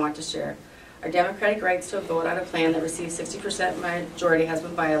concerns which I want to share. Our democratic rights to vote on a plan that receives 60% majority has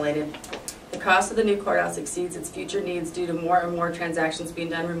been violated. The cost of the new courthouse exceeds its future needs due to more and more transactions being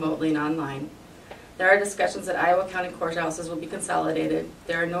done remotely and online. There are discussions that Iowa County courthouses will be consolidated.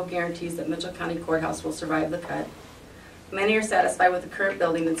 There are no guarantees that Mitchell County Courthouse will survive the cut. Many are satisfied with the current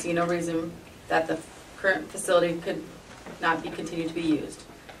building and see no reason that the current facility could not be continued to be used.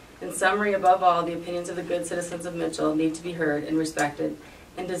 In summary, above all, the opinions of the good citizens of Mitchell need to be heard and respected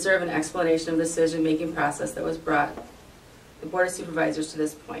and deserve an explanation of the decision-making process that was brought the Board of Supervisors to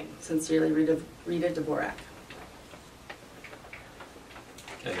this point. Sincerely, Rita Dvorak.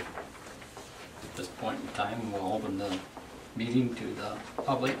 Okay. At this point in time, we'll open the meeting to the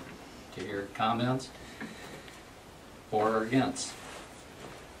public to hear comments for or against.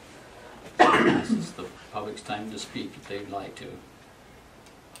 This is the public's time to speak if they'd like to.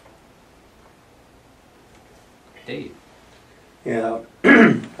 Dave. Yeah,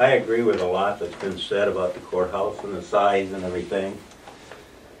 I agree with a lot that's been said about the courthouse and the size and everything.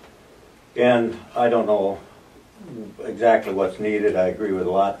 And I don't know exactly what's needed. I agree with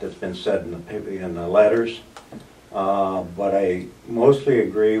a lot that's been said in the letters. But I mostly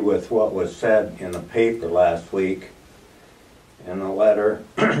agree with what was said in the paper last week in the letter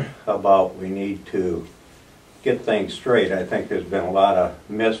about we need to get things straight. I think there's been a lot of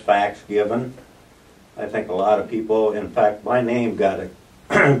misfacts given. I think a lot of people, in fact, my name got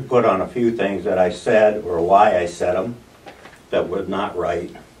put on a few things that I said or why I said them that was not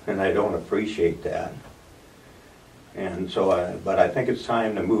right, and I don't appreciate that. And so, but I think it's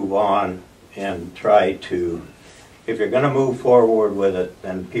time to move on and try to, if you're going to move forward with it,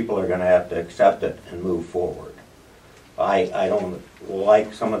 then people are going to have to accept it and move forward. I don't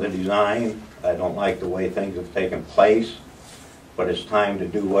like some of the design. I don't like the way things have taken place, but it's time to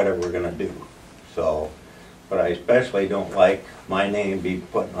do whatever we're going to do. So, but I especially don't like my name be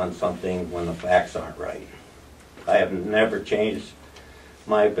put on something when the facts aren't right. I have never changed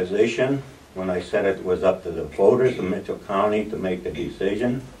my position when I said it was up to the voters of Mitchell County to make the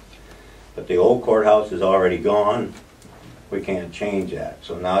decision. But the old courthouse is already gone. We can't change that.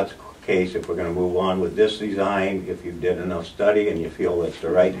 So now it's a case if we're going to move on with this design, if you did enough study and you feel it's the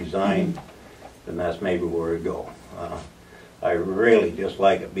right design, then that's maybe where we go. I really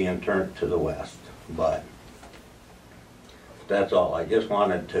dislike it being turned to the west, but that's all. I just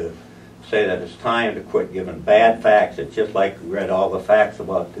wanted to say that it's time to quit giving bad facts. It's just like we read all the facts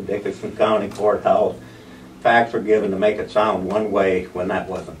about the Dickinson County Courthouse. Facts were given to make it sound one way when that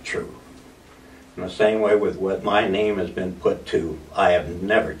wasn't true. In the same way with what my name has been put to, I have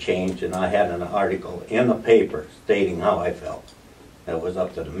never changed, and I had an article in the paper stating how I felt. It was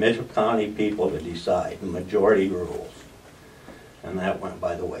up to the Mitchell County people to decide, the majority rules. and that went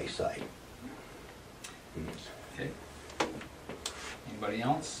by the wayside. Okay. Anybody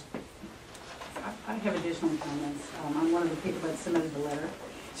else? I have additional comments. I'm one of the people that submitted the letter.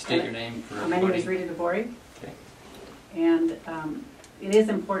 State your name for My everybody. name is Rita DeVore, Okay. and it is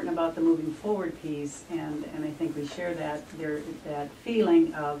important about the moving forward piece, and I think we share that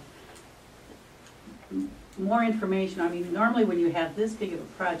feeling of more information. I mean, normally when you have this big of a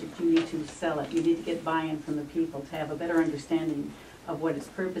project, you need to sell it. You need to get buy-in from the people to have a better understanding of what its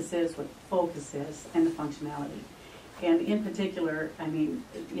purpose is, what the focus is, and the functionality. And in particular, I mean,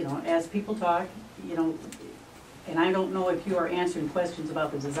 you know, as people talk, you know, and I don't know if you are answering questions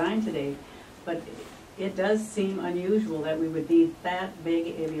about the design today, but it does seem unusual that we would need that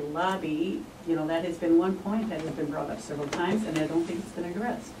big of a lobby. You know, that has been one point that has been brought up several times, and I don't think it's been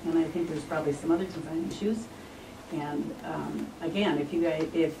addressed. And I think there's probably some other design issues. And again, if you guys,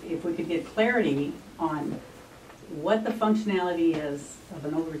 if we could get clarity on what the functionality is of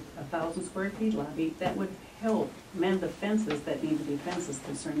an over 1,000 square feet lobby, that would help mend the fences that need to be fences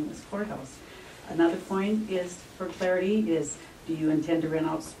concerning this courthouse. Another point is, for clarity, is do you intend to rent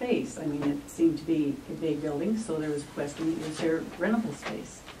out space? I mean, it seemed to be a big building, so there was a question, is there rentable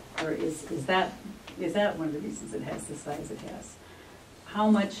space? Or is that one of the reasons it has the size it has? How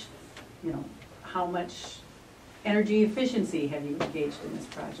much, you know, how much energy efficiency have you engaged in this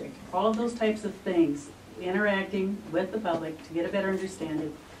project? All of those types of things, interacting with the public to get a better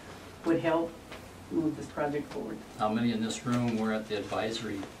understanding, would help move this project forward. How many in this room were at the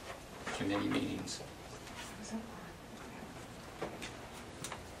advisory committee meetings?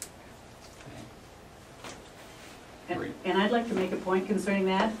 And I'd like to make a point concerning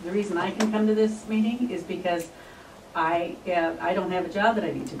that. The reason I can come to this meeting is because I don't have a job that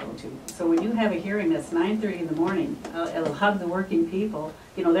I need to go to. So when you have a hearing that's 9:30 in the morning, it'll hug the working people.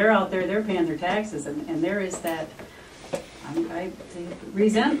 You know, they're out there, they're paying their taxes, and there is that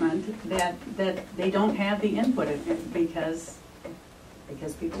resentment that they don't have the input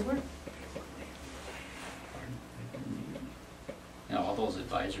because people work. You know, all those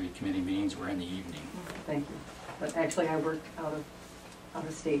advisory committee meetings were in the evening. Thank you. But actually, I work out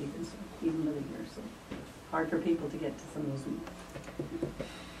of state even, so, even living here, so hard for people to get to some of those meetings.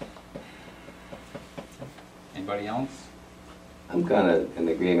 Anybody else? I'm kind of in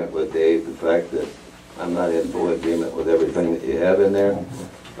agreement with Dave, the fact that I'm not in full agreement with everything that you have in there,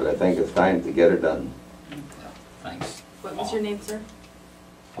 but I think it's time to get it done. Yeah, thanks. What was your name, sir?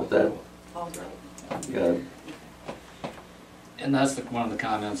 What's that? Paul Grove. Yeah. And that's one of the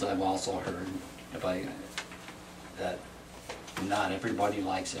comments I've also heard, that not everybody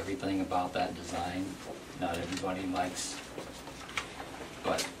likes everything about that design. Not everybody likes,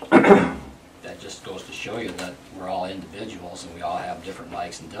 but that just goes to show you that we're all individuals and we all have different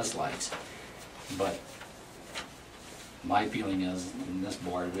likes and dislikes. But my feeling is, in this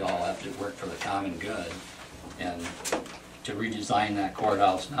board, we all have to work for the common good. And to redesign that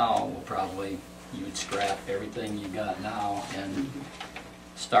courthouse now, will probably, you would scrap everything you got now and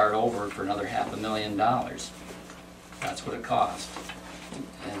start over for another $500,000. That's what it costs.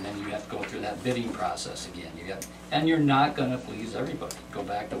 And then you have to go through that bidding process again. And you're not going to please everybody. Go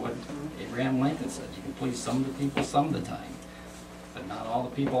back to what Abraham Lincoln said. You can please some of the people some of the time, but not all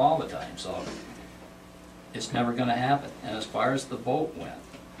the people all the time. So it's never going to happen. And as far as the vote went,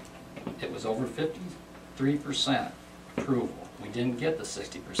 it was over 53% approval. We didn't get the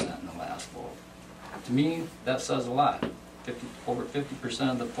 60% in the last vote. To me, that says a lot. Over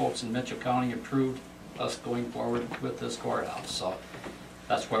 50% of the folks in Mitchell County approved us going forward with this courthouse. So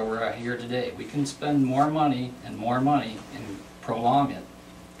that's why we're here today. We can spend more money and prolong it,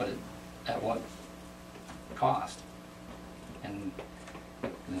 but at what cost? And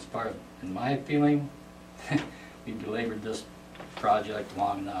as far as, in my feeling, we belabored this project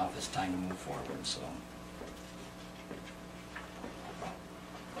long enough. It's time to move forward.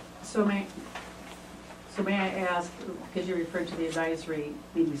 So may I ask, because you referred to the advisory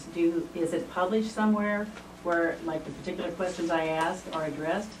meetings, is it published somewhere where, like, the particular questions I asked are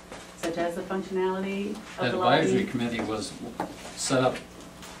addressed, such as the functionality of the lobby? The advisory committee was set up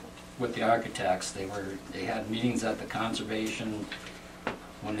with the architects. They had meetings at the conservation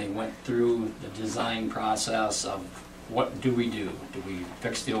when they went through the design process of what do we do? Do we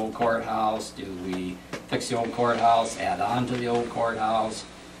fix the old courthouse? Do we fix the old courthouse, add on to the old courthouse?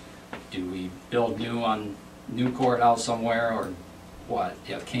 Do we build new courthouse somewhere, or what?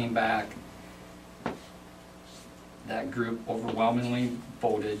 It came back. That group overwhelmingly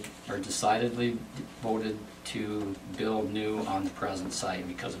voted, or decidedly voted, to build new on the present site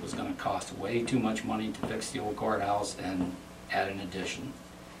because it was going to cost way too much money to fix the old courthouse and add an addition.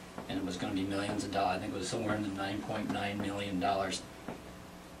 and it was gonna be millions of dollars. I think it was somewhere in the $9.9 million.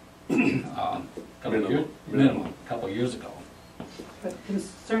 Minimum, a couple years ago. But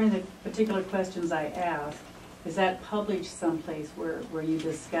concerning the particular questions I asked, is that published someplace where you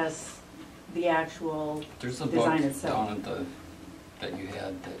discuss the actual There's a book design itself? down at that you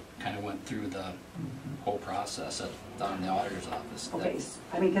had that kind of went through the whole process down in the auditor's office. Okay,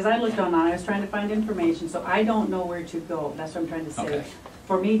 I mean, because I looked online, I was trying to find information, so I don't know where to go. That's what I'm trying to say. Okay.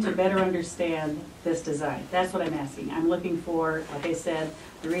 For me to better understand this design, that's what I'm asking. I'm looking for, like I said,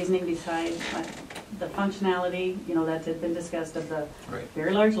 the reasoning behind the functionality, you know, that had been discussed of the Right.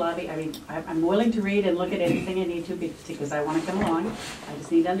 very large lobby. I mean, I'm willing to read and look at anything I need to because I want to come along. I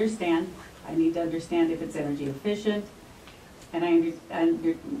just need to understand. I need to understand if it's energy efficient. And I need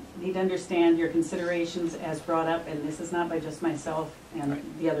to understand your considerations as brought up, and this is not by just myself and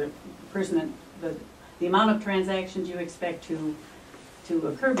Right. the other person, the amount of transactions you expect to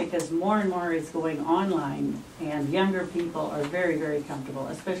occur, because more and more is going online, and younger people are very, very comfortable,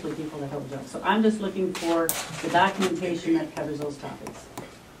 especially people that hold jobs. So I'm just looking for the documentation that covers those topics.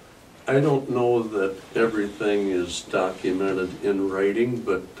 I don't know that everything is documented in writing,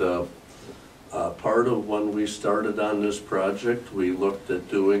 but part of when we started on this project, we looked at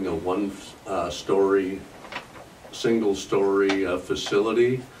doing a single-story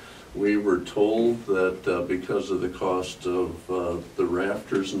facility. We were told that because of the cost of the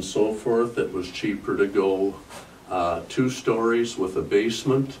rafters and so forth, it was cheaper to go 2 stories with a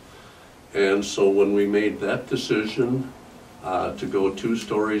basement. And so when we made that decision to go 2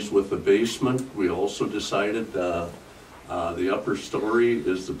 stories with a basement, we also decided the upper story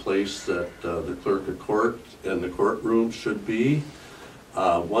is the place that the clerk of court and the courtroom should be.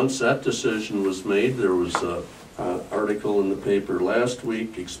 Once that decision was made, there was an article in the paper last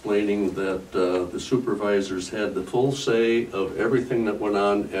week explaining that the supervisors had the full say of everything that went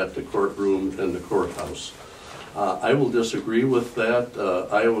on at the courtroom and the courthouse. I will disagree with that.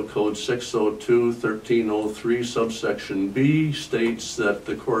 Iowa Code 602-1303 subsection B states that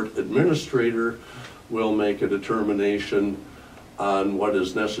the court administrator will make a determination on what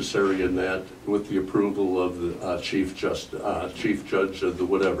is necessary in that with the approval of the chief judge of the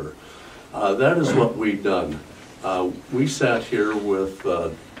whatever. That is what we've done. We sat here with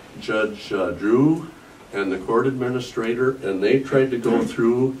Judge Drew and the court administrator, and they tried to go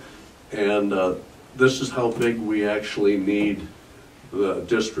through, and this is how big we actually need the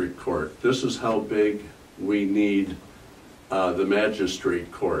district court. This is how big we need the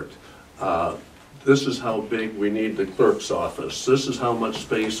magistrate court. This is how big we need the clerk's office. This is how much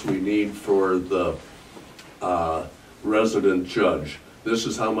space we need for the resident judge. This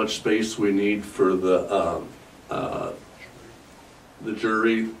is how much space we need for the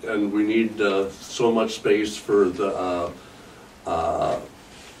jury, and we need so much space for the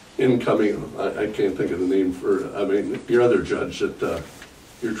incoming, I can't think of the name for, I mean, your other judge,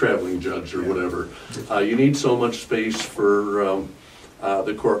 your traveling judge or whatever. You need so much space for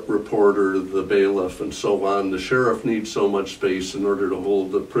the court reporter, the bailiff, and so on. The sheriff needs so much space in order to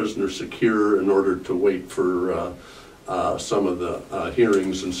hold the prisoner secure, in order to wait for some of the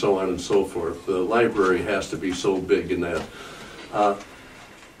hearings and so on and so forth. The library has to be so big in that.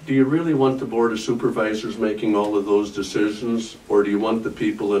 Do you really want the Board of Supervisors making all of those decisions, or do you want the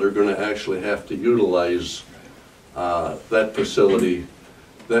people that are going to actually have to utilize that facility,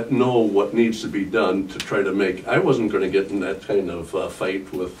 that know what needs to be done to try to make? I wasn't going to get in that kind of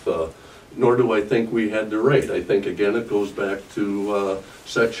fight with, nor do I think we had the right. I think, again, it goes back to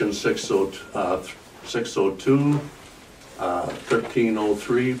section 602,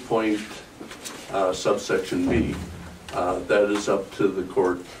 1303 subsection B. That is up to the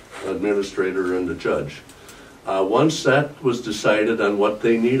court administrator and the judge. Once that was decided on what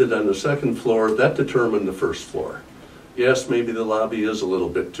they needed on the second floor, that determined the first floor. Yes, maybe the lobby is a little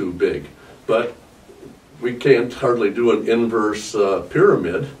bit too big, but we can't hardly do an inverse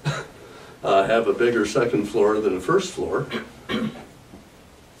pyramid, have a bigger second floor than a first floor.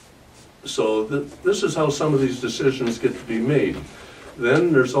 So this is how some of these decisions get to be made.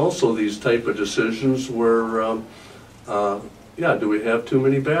 Then there's also these type of decisions where, yeah, do we have too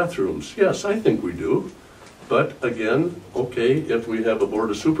many bathrooms? Yes, I think we do. But again, okay, if we have a Board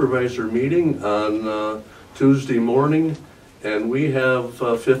of Supervisor meeting on Tuesday morning, and we have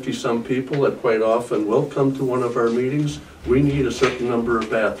 50-some people that quite often will come to one of our meetings, we need a certain number of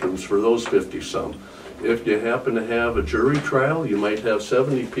bathrooms for those 50-some. If you happen to have a jury trial, you might have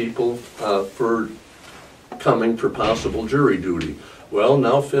 70 people for coming for possible jury duty. Well,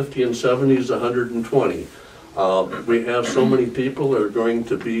 now 50 and 70 is 120. We have so many people that are going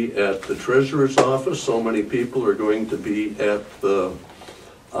to be at the treasurer's office, so many people are going to be at the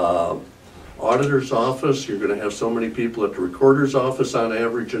auditor's office, you're gonna have so many people at the recorder's office on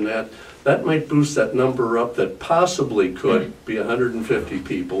average, and that might boost that number up, that possibly could be 150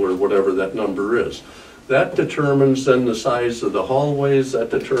 people or whatever that number is. That determines then the size of the hallways, that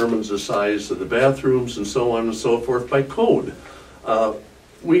determines the size of the bathrooms, and so on and so forth by code.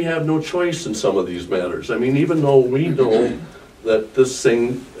 We have no choice in some of these matters. I mean, even though we know that this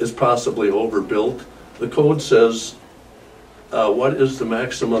thing is possibly overbuilt, the code says, what is the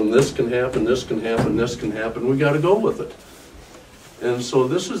maximum, this can happen, this can happen, this can happen, we gotta go with it. And so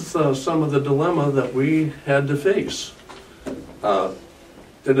this is some of the dilemma that we had to face.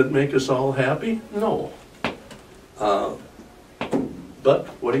 Did it make us all happy? No. But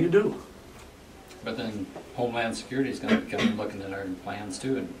what do? But then Homeland Security is gonna be coming looking at our plans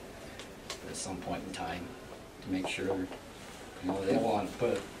too, and at some point in time, to make sure, you know, they want to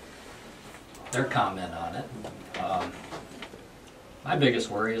put their comment on it. My biggest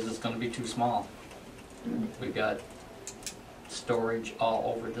worry is it's gonna be too small. We've got storage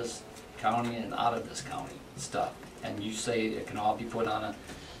all over this county and out of this county stuff. And you say it can all be put on a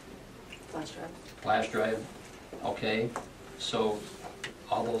flash drive, okay? So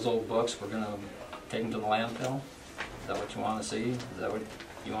all those old books, we're gonna take them to the landfill? Is that what you wanna see? Is that what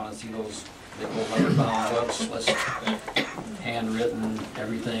you wanna see, those big old leather-bound books, handwritten,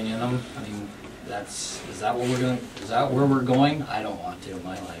 everything in them? I mean, is that where we're going? I don't want to in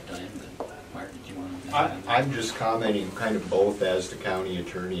my lifetime, but Mark, did you want to? I'm just commenting kind of both as the county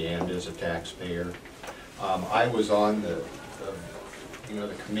attorney and as a taxpayer. I was on the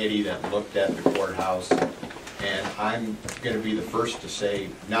committee that looked at the courthouse, and I'm going to be the first to say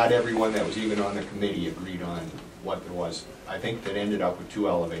not everyone that was even on the committee agreed on what there was. I think that ended up with 2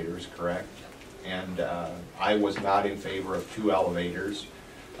 elevators, correct? And I was not in favor of 2 elevators.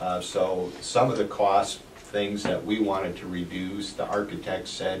 So some of the cost things that we wanted to reduce, the architect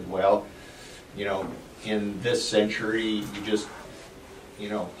said, well, you know, in this century, you just, you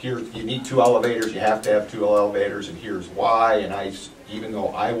know, here you need 2 elevators, you have to have 2 elevators, and here's why. And even though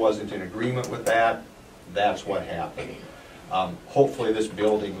I wasn't in agreement with that, that's what happened. Hopefully this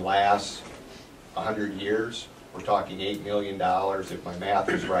building lasts 100 years. We're talking $8 million. If my math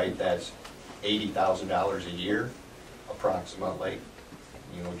is right, that's $80,000 a year, approximately.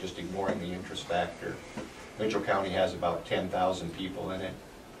 You know, just ignoring the interest factor. Mitchell County has about 10,000 people in it.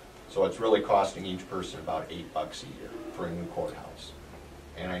 So it's really costing each person about $8 a year for a new courthouse.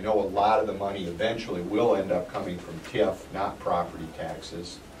 And I know a lot of the money eventually will end up coming from TIF, not property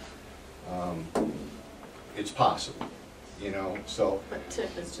taxes. It's possible, you know, so. But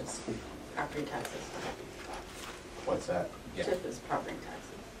TIF is just property taxes. What's that? Yeah. TIF is property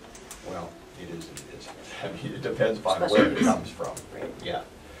taxes. Well, it is and it isn't. I mean, it depends upon where it comes from. Right. Yeah.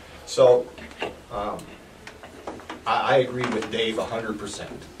 So, I agree with Dave 100%.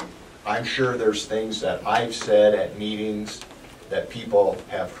 I'm sure there's things that I've said at meetings that people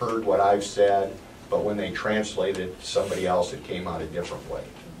have heard what I've said, but when they translated somebody else, it came out a different way.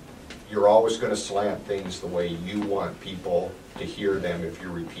 You're always going to slant things the way you want people to hear them if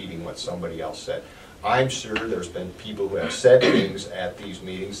you're repeating what somebody else said. I'm sure there's been people who have said things at these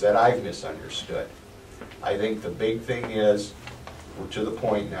meetings that I've misunderstood. I think the big thing is, we're to the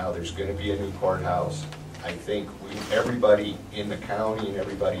point now, there's going to be a new courthouse. I think everybody in the county and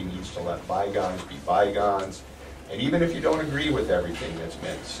everybody needs to let bygones be bygones. And even if you don't agree with everything that's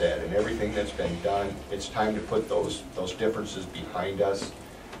been said and everything that's been done, it's time to put those differences behind us.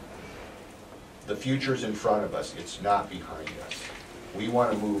 The future's in front of us, it's not behind us. We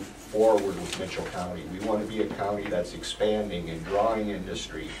want to move forward with Mitchell County. We want to be a county that's expanding and drawing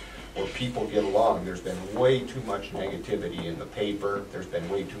industry, where people get along. There's been way too much negativity in the paper. There's been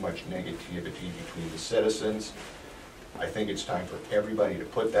way too much negativity between the citizens. I think it's time for everybody to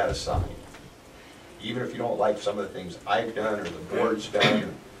put that aside. Even if you don't like some of the things I've done or the board's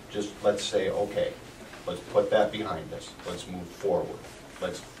done, just let's say, okay, let's put that behind us. Let's move forward.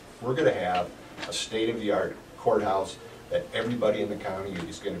 We're going to have a state-of-the-art courthouse that everybody in the county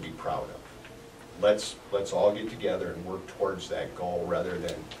is going to be proud of. Let's all get together and work towards that goal, rather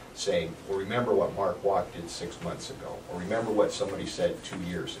than saying, well, remember what Mark Walk did 6 months ago, or remember what somebody said 2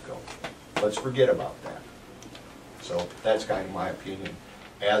 years ago. Let's forget about that. So that's kind of my opinion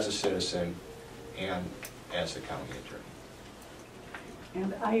as a citizen and as the county attorney.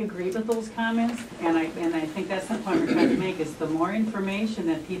 And I agree with those comments, and I think that's the point we're trying to make, is the more information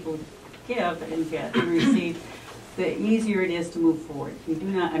that people give and get and receive, the easier it is to move forward. You do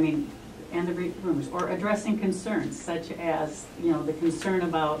not, I mean, and the rumors, or addressing concerns such as, you know, the concern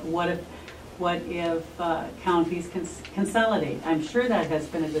about what what if counties consolidate? I'm sure that has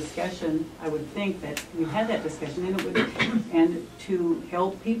been a discussion. I would think that we've had that discussion, and it would, and to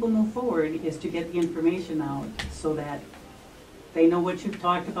help people move forward is to get the information out so that they know what you've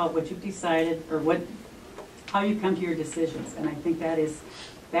talked about, what you've decided, or how you come to your decisions. And I think that is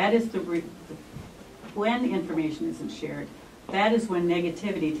when information isn't shared, that is when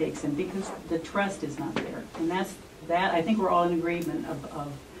negativity takes in, because the trust is not there. And I think we're all in agreement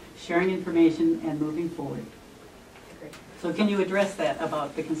of sharing information and moving forward. So can you address that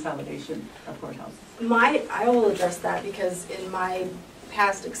about the consolidation of courthouses? I will address that because in my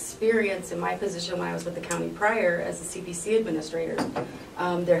past experience, in my position when I was with the county prior as a CPC administrator,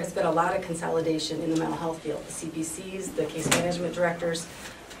 there has been a lot of consolidation in the mental health field. The CPCs, the case management directors.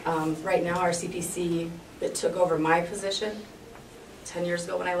 Right now our CPC that took over my position 10 years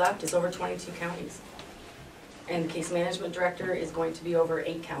ago when I left is over 22 counties. And the case management director is going to be over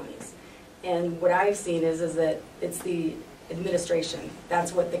 8 counties. And what I've seen is that it's the administration.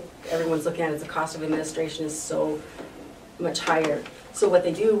 That's what everyone's looking at, is the cost of administration is so much higher. So what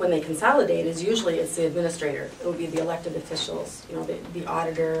they do when they consolidate is usually it's the administrator. It would be the elected officials, you know, the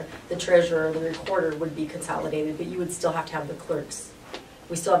auditor, the treasurer, the recorder would be consolidated, but you would still have to have the clerks.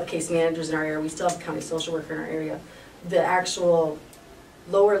 We still have the case managers in our area. We still have the county social worker in our area. The actual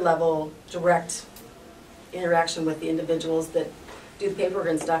lower level direct interaction with the individuals that do the paperwork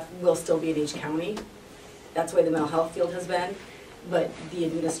and stuff will still be in each county. That's the way the mental health field has been, but the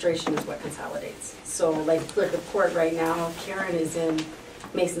administration is what consolidates. So like clerk of court right now, Karen is in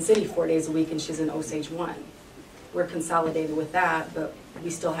Mason City 4 days a week and she's in Osage 1. We're consolidated with that, but we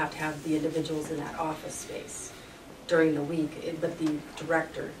still have to have the individuals in that office space during the week, but the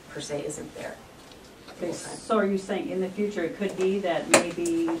director per se isn't there. Okay, so are you saying in the future it could be that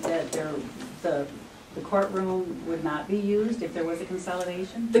maybe that the courtroom would not be used if there was a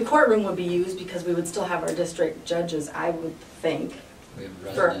consolidation? The courtroom would be used because we would still have our district judges, I would think. We have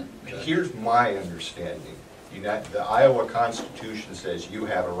resident judges. Here's my understanding. The Iowa Constitution says you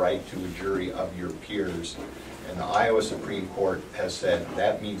have a right to a jury of your peers, and the Iowa Supreme Court has said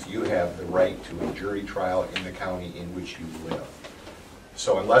that means you have the right to a jury trial in the county in which you live.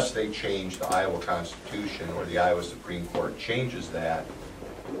 So unless they change the Iowa Constitution or the Iowa Supreme Court changes that,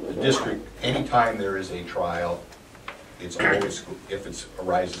 the district, anytime there is a trial, it's always, if it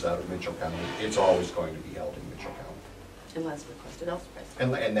arises out of Mitchell County, it's always going to be held in Mitchell County. Unless requested elsewhere.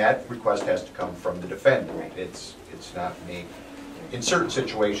 And that request has to come from the defendant. Right. It's not me. In certain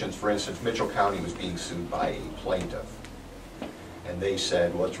situations, for instance, Mitchell County was being sued by a plaintiff. And they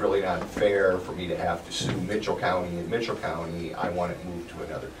said, well, it's really not fair for me to have to sue Mitchell County in Mitchell County. I want it moved to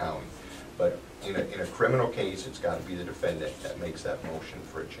another county. But in a criminal case, it's got to be the defendant that makes that motion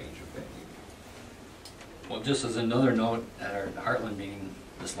for a change of venue. Well, just as another note, at our Heartland meeting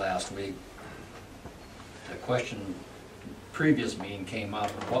this last week, the question, previous meeting came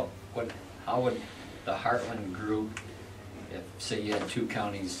up, how would the Heartland group, if say you had 2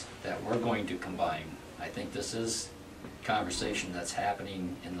 counties that were going to combine? I think this is conversation that's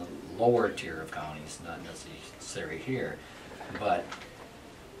happening in the lower tier of counties, not necessarily here, but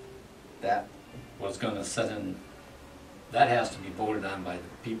that was going to set in, that has to be voted on by the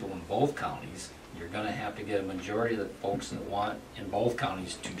people in both counties. You're going to have to get a majority of the folks that want in both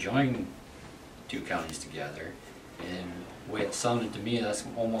counties to join 2 counties together. And the way it sounded to me, that's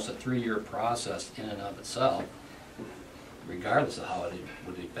almost a 3-year process in and of itself, regardless of how it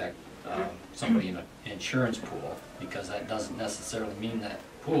would affect somebody in an insurance pool, because that doesn't necessarily mean that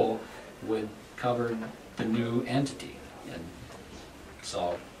pool would cover the new entity. And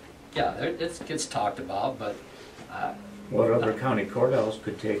so, yeah, it gets talked about, but what other county courthouse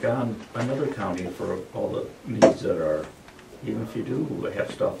could take on another county for all the needs that are, even if you do have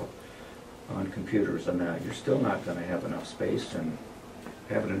stuff on computers and that, you're still not going to have enough space, and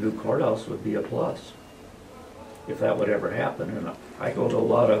having a new courthouse would be a plus if that would ever happen. And I go to a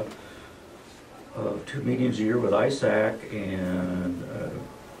lot of 2 meetings a year with ISAC, and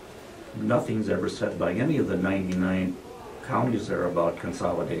nothing's ever said by any of the 99 counties there about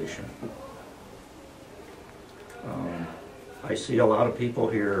consolidation. I see a lot of people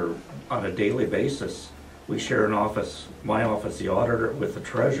here on a daily basis. We share an office, my office, the auditor, with the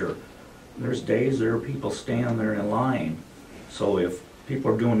treasurer. There's days there are people stand there in line. So if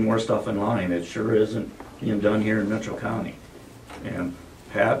people are doing more stuff in line, it sure isn't being done here in Mitchell County. And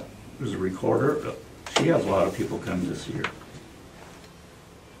Pat, who's a recorder, she has a lot of people come this year.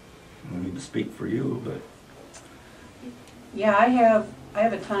 I don't need to speak for you, but yeah, I have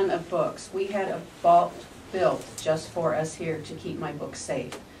a ton of books. We had a vault built just for us here to keep my books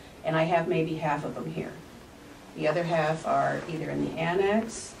safe, and I have maybe half of them here. The other half are either in the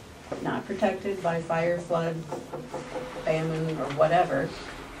annex not protected by fire, flood, famine, or whatever.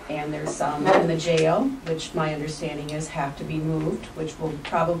 And there's some in the jail, which my understanding is have to be moved, which will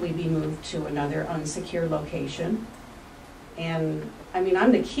probably be moved to another unsecure location. And, I mean,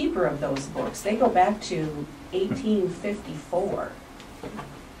 I'm the keeper of those books. They go back to 1854.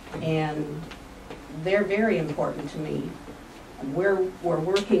 And they're very important to me. We're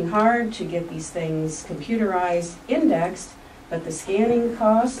working hard to get these things computerized, indexed, but the scanning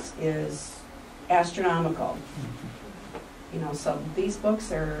cost is astronomical. You know, so these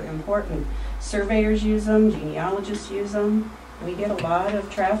books are important. Surveyors use them, genealogists use them. We get a lot of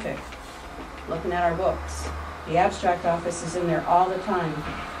traffic looking at our books. The abstract office is in there all the time.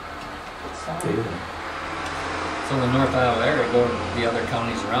 So in the North Iowa area, go to the other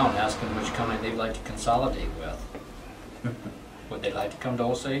counties around, ask them which county they'd like to consolidate with. Would they like to come to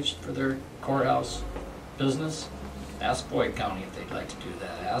Osage for their courthouse business? Ask Boyd County if they'd like to do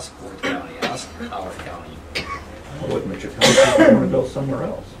that. Ask Worth County, ask Howard County. Wouldn't you want to go somewhere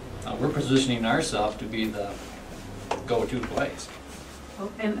else? We're positioning ourselves to be the go-to place.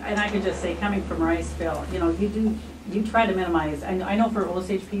 And I can just say, coming from Riceville, you know, you try to minimize, I know for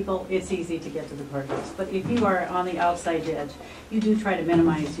Osage people, it's easy to get to the courthouse, but if you are on the outside edge, you do try to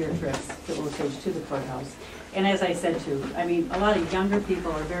minimize your trips to Osage, to the courthouse. And as I said too, I mean, a lot of younger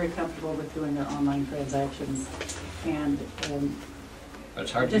people are very comfortable with doing their online transactions, and but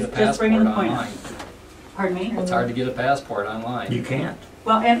it's hard to get a just bringing passport the point up. online. Pardon me? It's hard to get a passport online. You can't.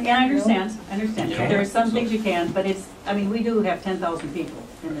 Well, and I understand, Yeah. there are some things you can, but it's, I mean, we do have 10,000 people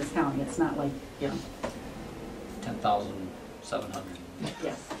in this county, it's not like, you know. 10,700.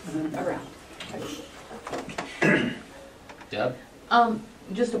 Yes, around. Deb?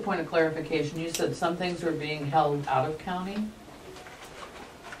 Just a point of clarification, you said some things were being held out of county?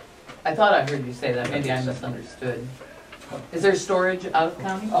 I thought I heard you say that, maybe I misunderstood. Is there storage out of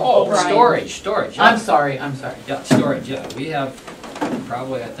county? Oh, Brian. storage. Yeah. I'm sorry. Yeah, storage, yeah. We have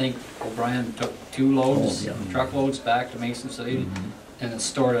probably, I think O'Brien took 2 loads, truckloads back to Mason City, and it's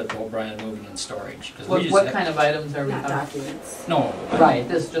stored at O'Brien Moving and Storage. What kind of items are we Not talking? documents. No. Right,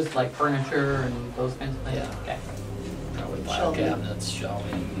 this is just like furniture and those kinds of things? Yeah. Okay. Probably file cabinets,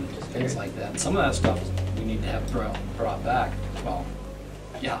 shelving, things like that. Some of that stuff we need to have brought back. Well,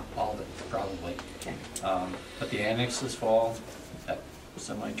 yeah, all of it, probably. Okay. But the annex is full. That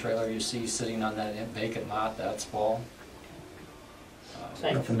semi-trailer you see sitting on that vacant lot, that's full.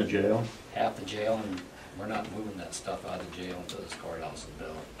 Stuff in the jail. Half the jail, and we're not moving that stuff out of the jail until this courthouse is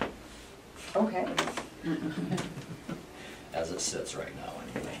built, okay. as it sits right now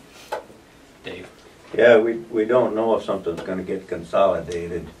anyway. Dave? Yeah, we don't know if something's gonna get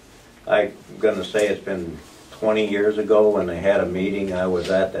consolidated. I'm gonna say it's been 20 years ago when they had a meeting. I was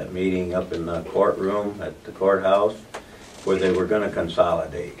at that meeting up in the courtroom at the courthouse where they were gonna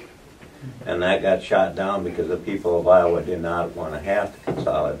consolidate. And that got shot down because the people of Iowa did not want to have to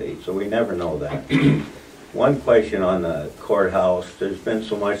consolidate, so we never know that. One question on the courthouse, there's been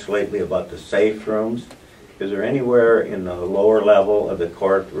so much lately about the safe rooms. Is there anywhere in the lower level of the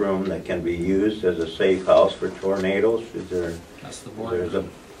courtroom that can be used as a safe house for tornadoes? Is there? That's the boardroom. There's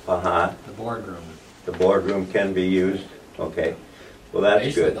a, The boardroom. The boardroom can be used? Okay. Well, that's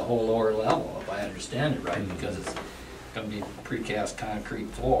Basically good. the whole lower level, if I understand it right, because it's gonna be precast concrete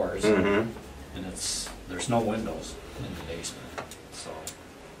floors, Mm-hmm. and there's no windows in the basement, so.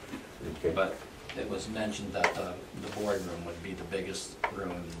 Okay. But it was mentioned that the boardroom would be the biggest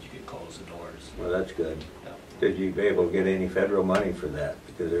room, and you could close the doors. Well, that's good. Yeah. Did you be able to get any federal money for that?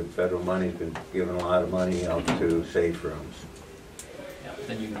 Because the federal money's been giving a lot of money out to safe rooms. Yeah,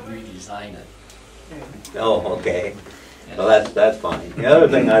 then you can redesign it. Oh, okay. And Well, that's fine. The other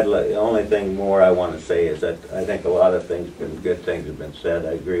thing the only thing more I want to say is that I think a lot of good things have been said.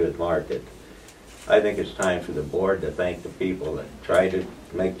 I agree with Mark. I think it's time for the board to thank the people that try to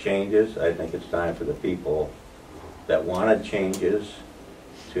make changes. I think it's time for the people that wanted changes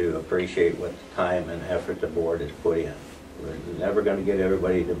to appreciate what time and effort the board has put in. We're never going to get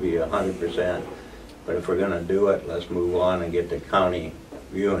everybody to be 100%, but if we're going to do it, let's move on and get the county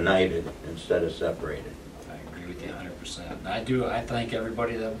united instead of separated. I agree with you 100%. And I thank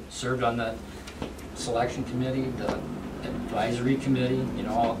everybody that served on that selection committee, the advisory committee, you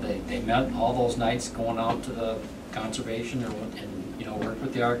know, they met all those nights going out to the conservation and, you know, worked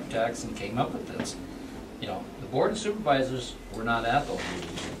with the architects and came up with this. You know, the board of supervisors were not at those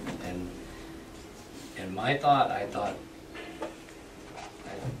meetings. And in my thought, I thought,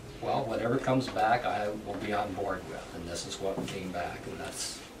 well, whatever comes back, I will be on board with, and this is what came back, and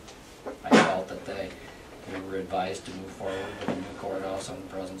I felt that we were advised to move forward with the new courthouse on the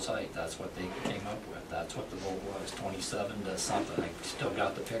present site. That's what they came up with. That's what the vote was, 27 to something. I still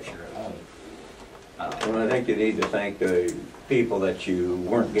got the picture at home. Well, I think you need to thank the people that you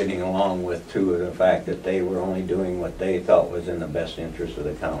weren't getting along with too, the fact that they were only doing what they thought was in the best interest of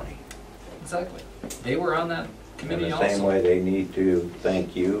the county. Exactly. They were on that In committee the also. same way, they need to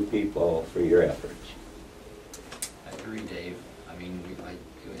thank you people for your efforts. I agree, Dave. I mean, we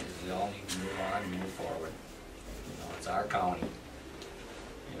all need to move on and move forward. You know, it's our county.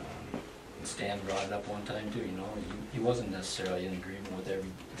 You know, and Stan brought it up one time too, you know, he wasn't necessarily in agreement with every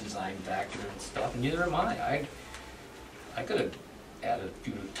design factor and stuff, and neither am I. I could have added a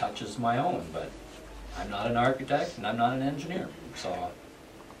few touches of my own, but I'm not an architect and I'm not an engineer, so.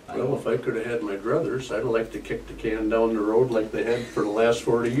 Well, if I could have had my druthers, I'd like to kick the can down the road like they had for the last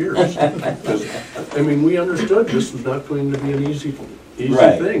 40 years. 'Cause, I mean, we understood this was not going to be an easy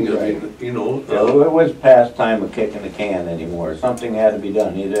Right, thing. I right. mean, you know. So it was past time of kicking the can anymore. Something had to be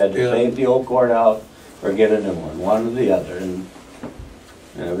done. Either had to Yeah. save the old courthouse or get a new one or the other. And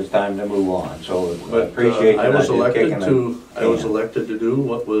it was time to move on. So I But appreciate I you was not just kicking I was can. elected to do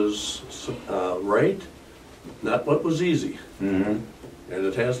what was right, not what was easy. Mm-hmm. And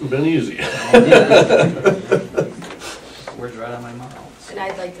it hasn't been easy. Words right out of my mouth. And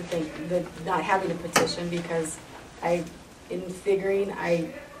I'd like to thank the, not having a petition, because I figured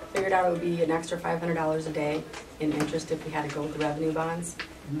out it would be an extra $500 a day in interest if we had to go with the revenue bonds.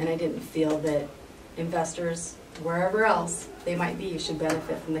 And I didn't feel that investors, wherever else they might be, should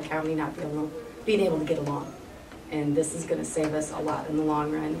benefit from the county not being able to get along. And this is gonna save us a lot in the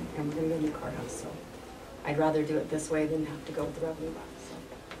long run, and we're gonna go to the courthouse, so I'd rather do it this way than have to go with the revenue bonds.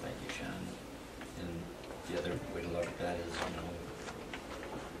 Thank you, Shannon. And the other way to look at that is, you know,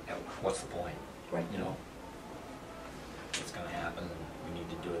 what's the point? Right. You know, it's gonna happen, and we need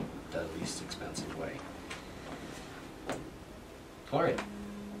to do it the least expensive way. Gloria.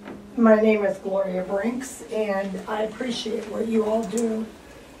 My name is Gloria Brinks, and I appreciate what you all do.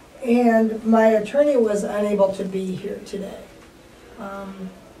 And my attorney was unable to be here today.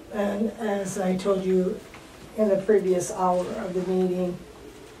 And as I told you in the previous hour of the meeting,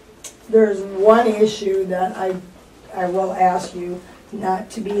 there's one issue that I will ask you not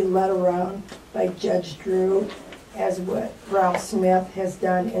to be led around by Judge Drew as what Ralph Smith has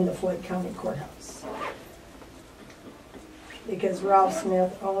done in the Floyd County Courthouse. Because Ralph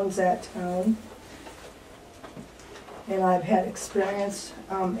Smith owns that town, and I've had experience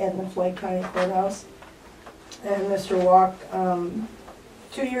in the Floyd County Courthouse. And Mr. Walk,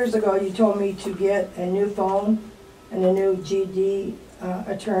 2 years ago you told me to get a new phone and a new GD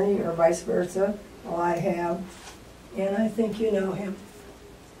attorney, or vice versa. Well, I have, and I think you know him.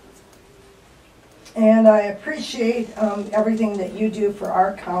 And I appreciate everything that you do for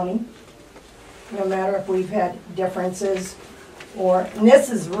our county, no matter if we've had differences or, and this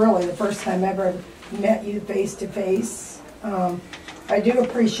is really the first time I've ever met you face to face. I do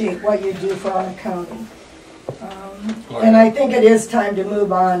appreciate what you do for our county. And I think it is time to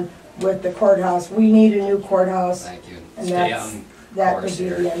move on with the courthouse. We need a new courthouse. Thank you. And Stay on that course would be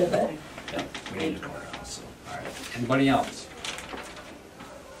here. the end of it. Yeah, we need a courthouse, so, all right. Anybody else?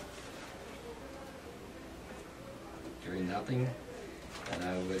 Hearing nothing, then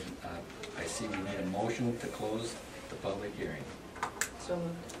I would, I see we need a motion to close the public hearing. So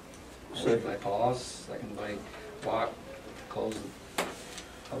moved. Motion by Paul, second by Walk, close the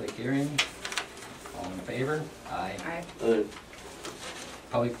public hearing. All in favor? Aye. Aye.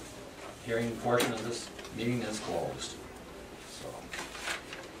 Public hearing portion of this meeting is closed.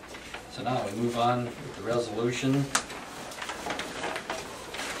 So now we move on with the resolution.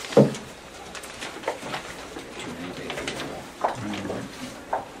 Too many pages.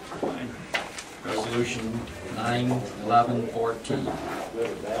 Resolution 9/11/14.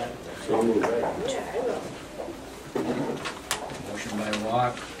 So moved. Motion by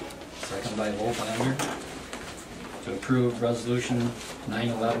Walk, second by Wolflander, to approve resolution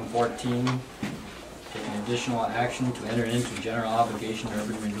 9/11/14, taking additional action to enter into general obligation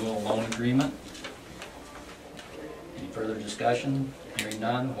urban renewal loan agreement. Any further discussion? Hearing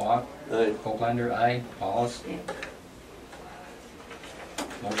none. Walk. Aye. Wolflander, aye. Paulus.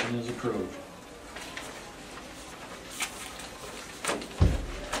 Motion is approved.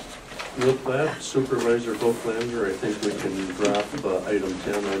 With that, Supervisor Hochlander, I think we can drop item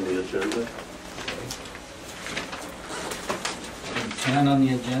 10 on the agenda. Item 10 on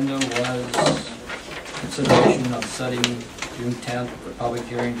the agenda was consideration of setting June 10th for public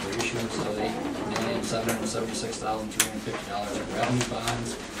hearing for issuance of $8,776,350 in revenue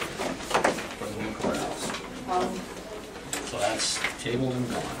bonds for the new courthouse. So that's tabled and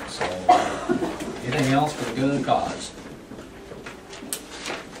gone. So anything else for the good of the cause?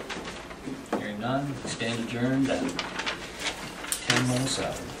 none, stand adjourned at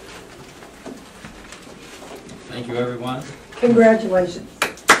 10:07. Thank you, everyone. Congratulations.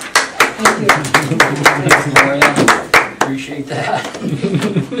 Thank you. Thanks, Gloria. Appreciate that.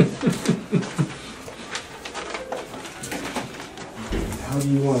 How do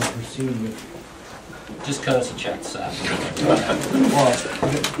you want to proceed with? Just cut us a check this afternoon. Well,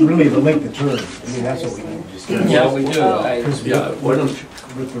 really the length of term, I mean, that's what we need to discuss. Yeah, we do. Yeah, why don't you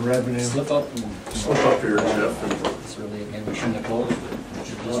With the revenue. Slip up and slip up here, Jeff, and it's really, maybe we shouldn't have closed it. We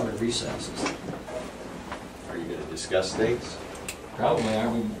should just recesses. Are you gonna discuss things? Probably,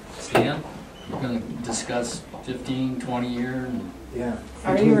 aren't we, Stan? We're gonna discuss 15, 20 year and Yeah.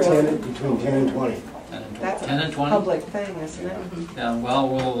 Are you really? Between 10 and 20. That's 10 and 20? Public thing, isn't it? Yeah, well,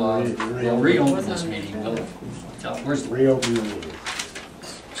 we'll reopen this meeting. We'll tell, where's the Reopen the meeting.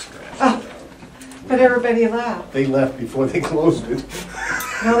 Oh, but everybody laughed. They left before they closed it.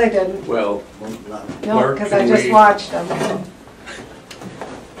 No, they didn't. well, No, Mark, because can I just we- watched them.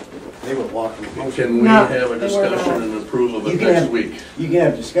 They were walking. can we No, have a they were discussion not. and approve of You it can next have- week? You can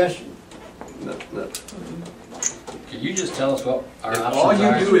have discussion. No. Can you just tell us what our If options all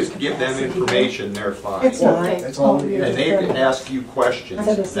are? you do is give them information, they're fine. It's not. That's all we do. And they can ask you questions,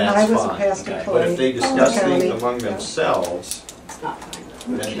 I that's was a fine. past Okay. But if employee. they discuss things County. among themselves, It's not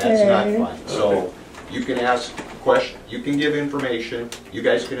fine. then that's not Okay. fine. So you can ask you can give information, you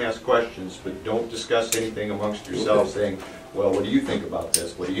guys can ask questions, but don't discuss anything amongst yourselves saying, well, what do you think about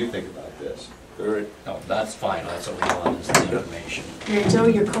this? What do you think about this? All right. No, that's fine. That's what we want is the information. Here, Joe,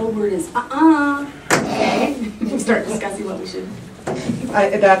 your code word is okay? We'll start discussing what we should.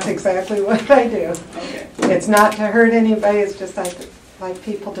 That's exactly what I do. Okay. It's not to hurt anybody, it's just like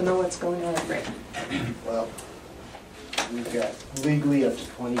people to know what's going on. Right. Well, we've got legally up to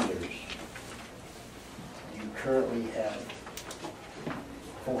 20 years. You currently have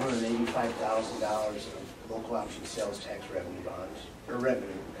 $485,000 of local option sales tax revenue bonds, or revenue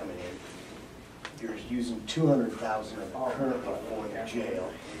coming in. You're using $200,000 of it currently for the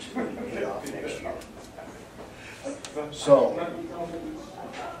jail, which is going to be paid off next year. So,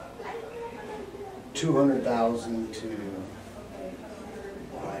 200,000 to,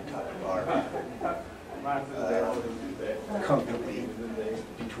 when I talk to Barb, comfortably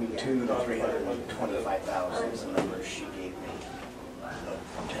between 200,000 to 325,000 is the number she gave me of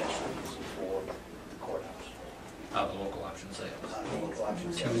potentials for the courthouse. Of the local option sales. Local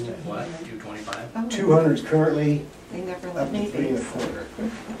option sales tax. What, 225? 200 is currently They never up let to me be. 325.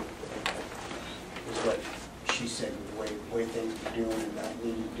 Is what she said, with the way things are doing and not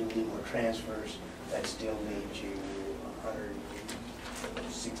needing to do any more transfers, that still leaves you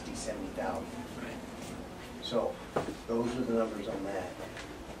 160, 70,000. So those are the numbers on that.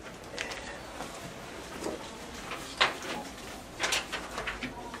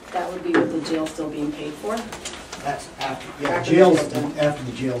 That would be with the jail still being paid for? That's after, yeah, After the jail's jail's done. after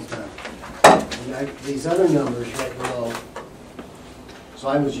the jail's done. And these other numbers right below, so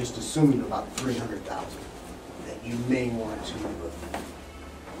I was just assuming about 300,000 that you may want to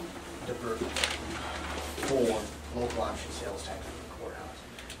divert for local option sales tax for the courthouse.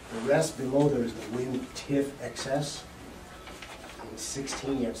 The rest below there is the wind TIF excess. In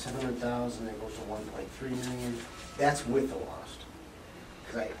 16, you have 700,000, it goes to 1.3 million. That's with the lost.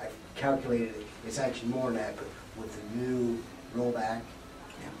 Because I calculated it, it's actually more than that, but with the new rollback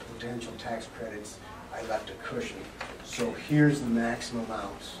and potential tax credits, I left a cushion. So here's the maximum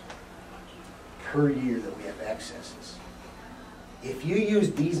amounts per year that we have excesses. If you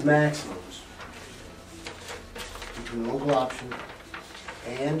use these maximums between local option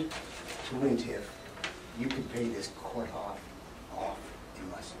and to wind TIF, you could pay this court off in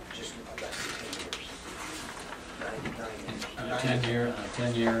just less than 10 years. 9 years. On a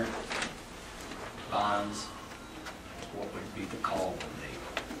 10-year bonds, what would be the call date?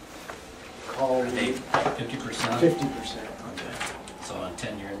 Call Date, 50%? 50%. Okay. So on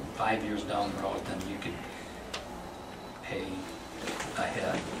 5 years down the road, then you could pay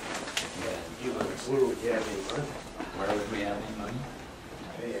ahead if you had. Where would you have any money? Where would we have any money?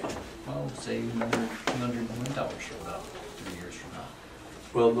 Pay it. Well, say another $201 showed up 3 years from now.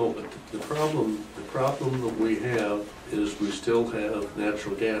 Well, no, but the problem that we have is we still have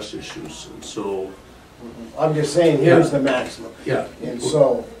natural gas issues, and so. I'm just saying, here's the maximum. Yeah. And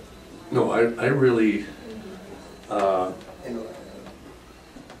so. No, I really,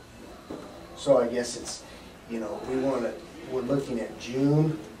 So I guess it's, we're looking at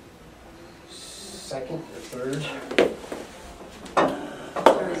June 2nd or 3rd?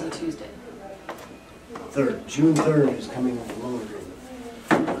 Or is it Tuesday? 3rd, June 3rd is coming with the loan agreement.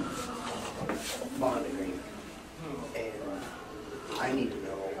 Bond agreement. And I need to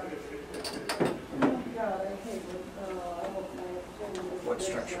know what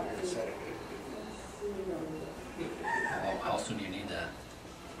structure we're gonna set it. How soon do you need that?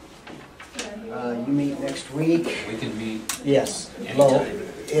 You meet next week? We can meet Yes. Well, anytime.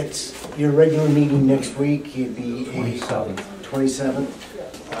 it's your regular meeting next week, it'd be 27th. 27th.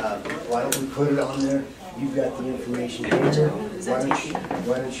 Why don't we put it on there? You've got the information here.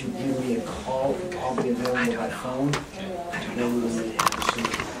 Why don't you give me a call? I'll be available by phone. Then we will meet.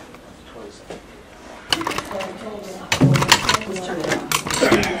 Let's turn it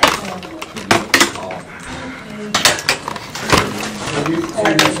on.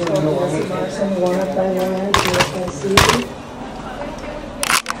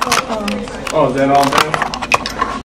 Oh, is that all done?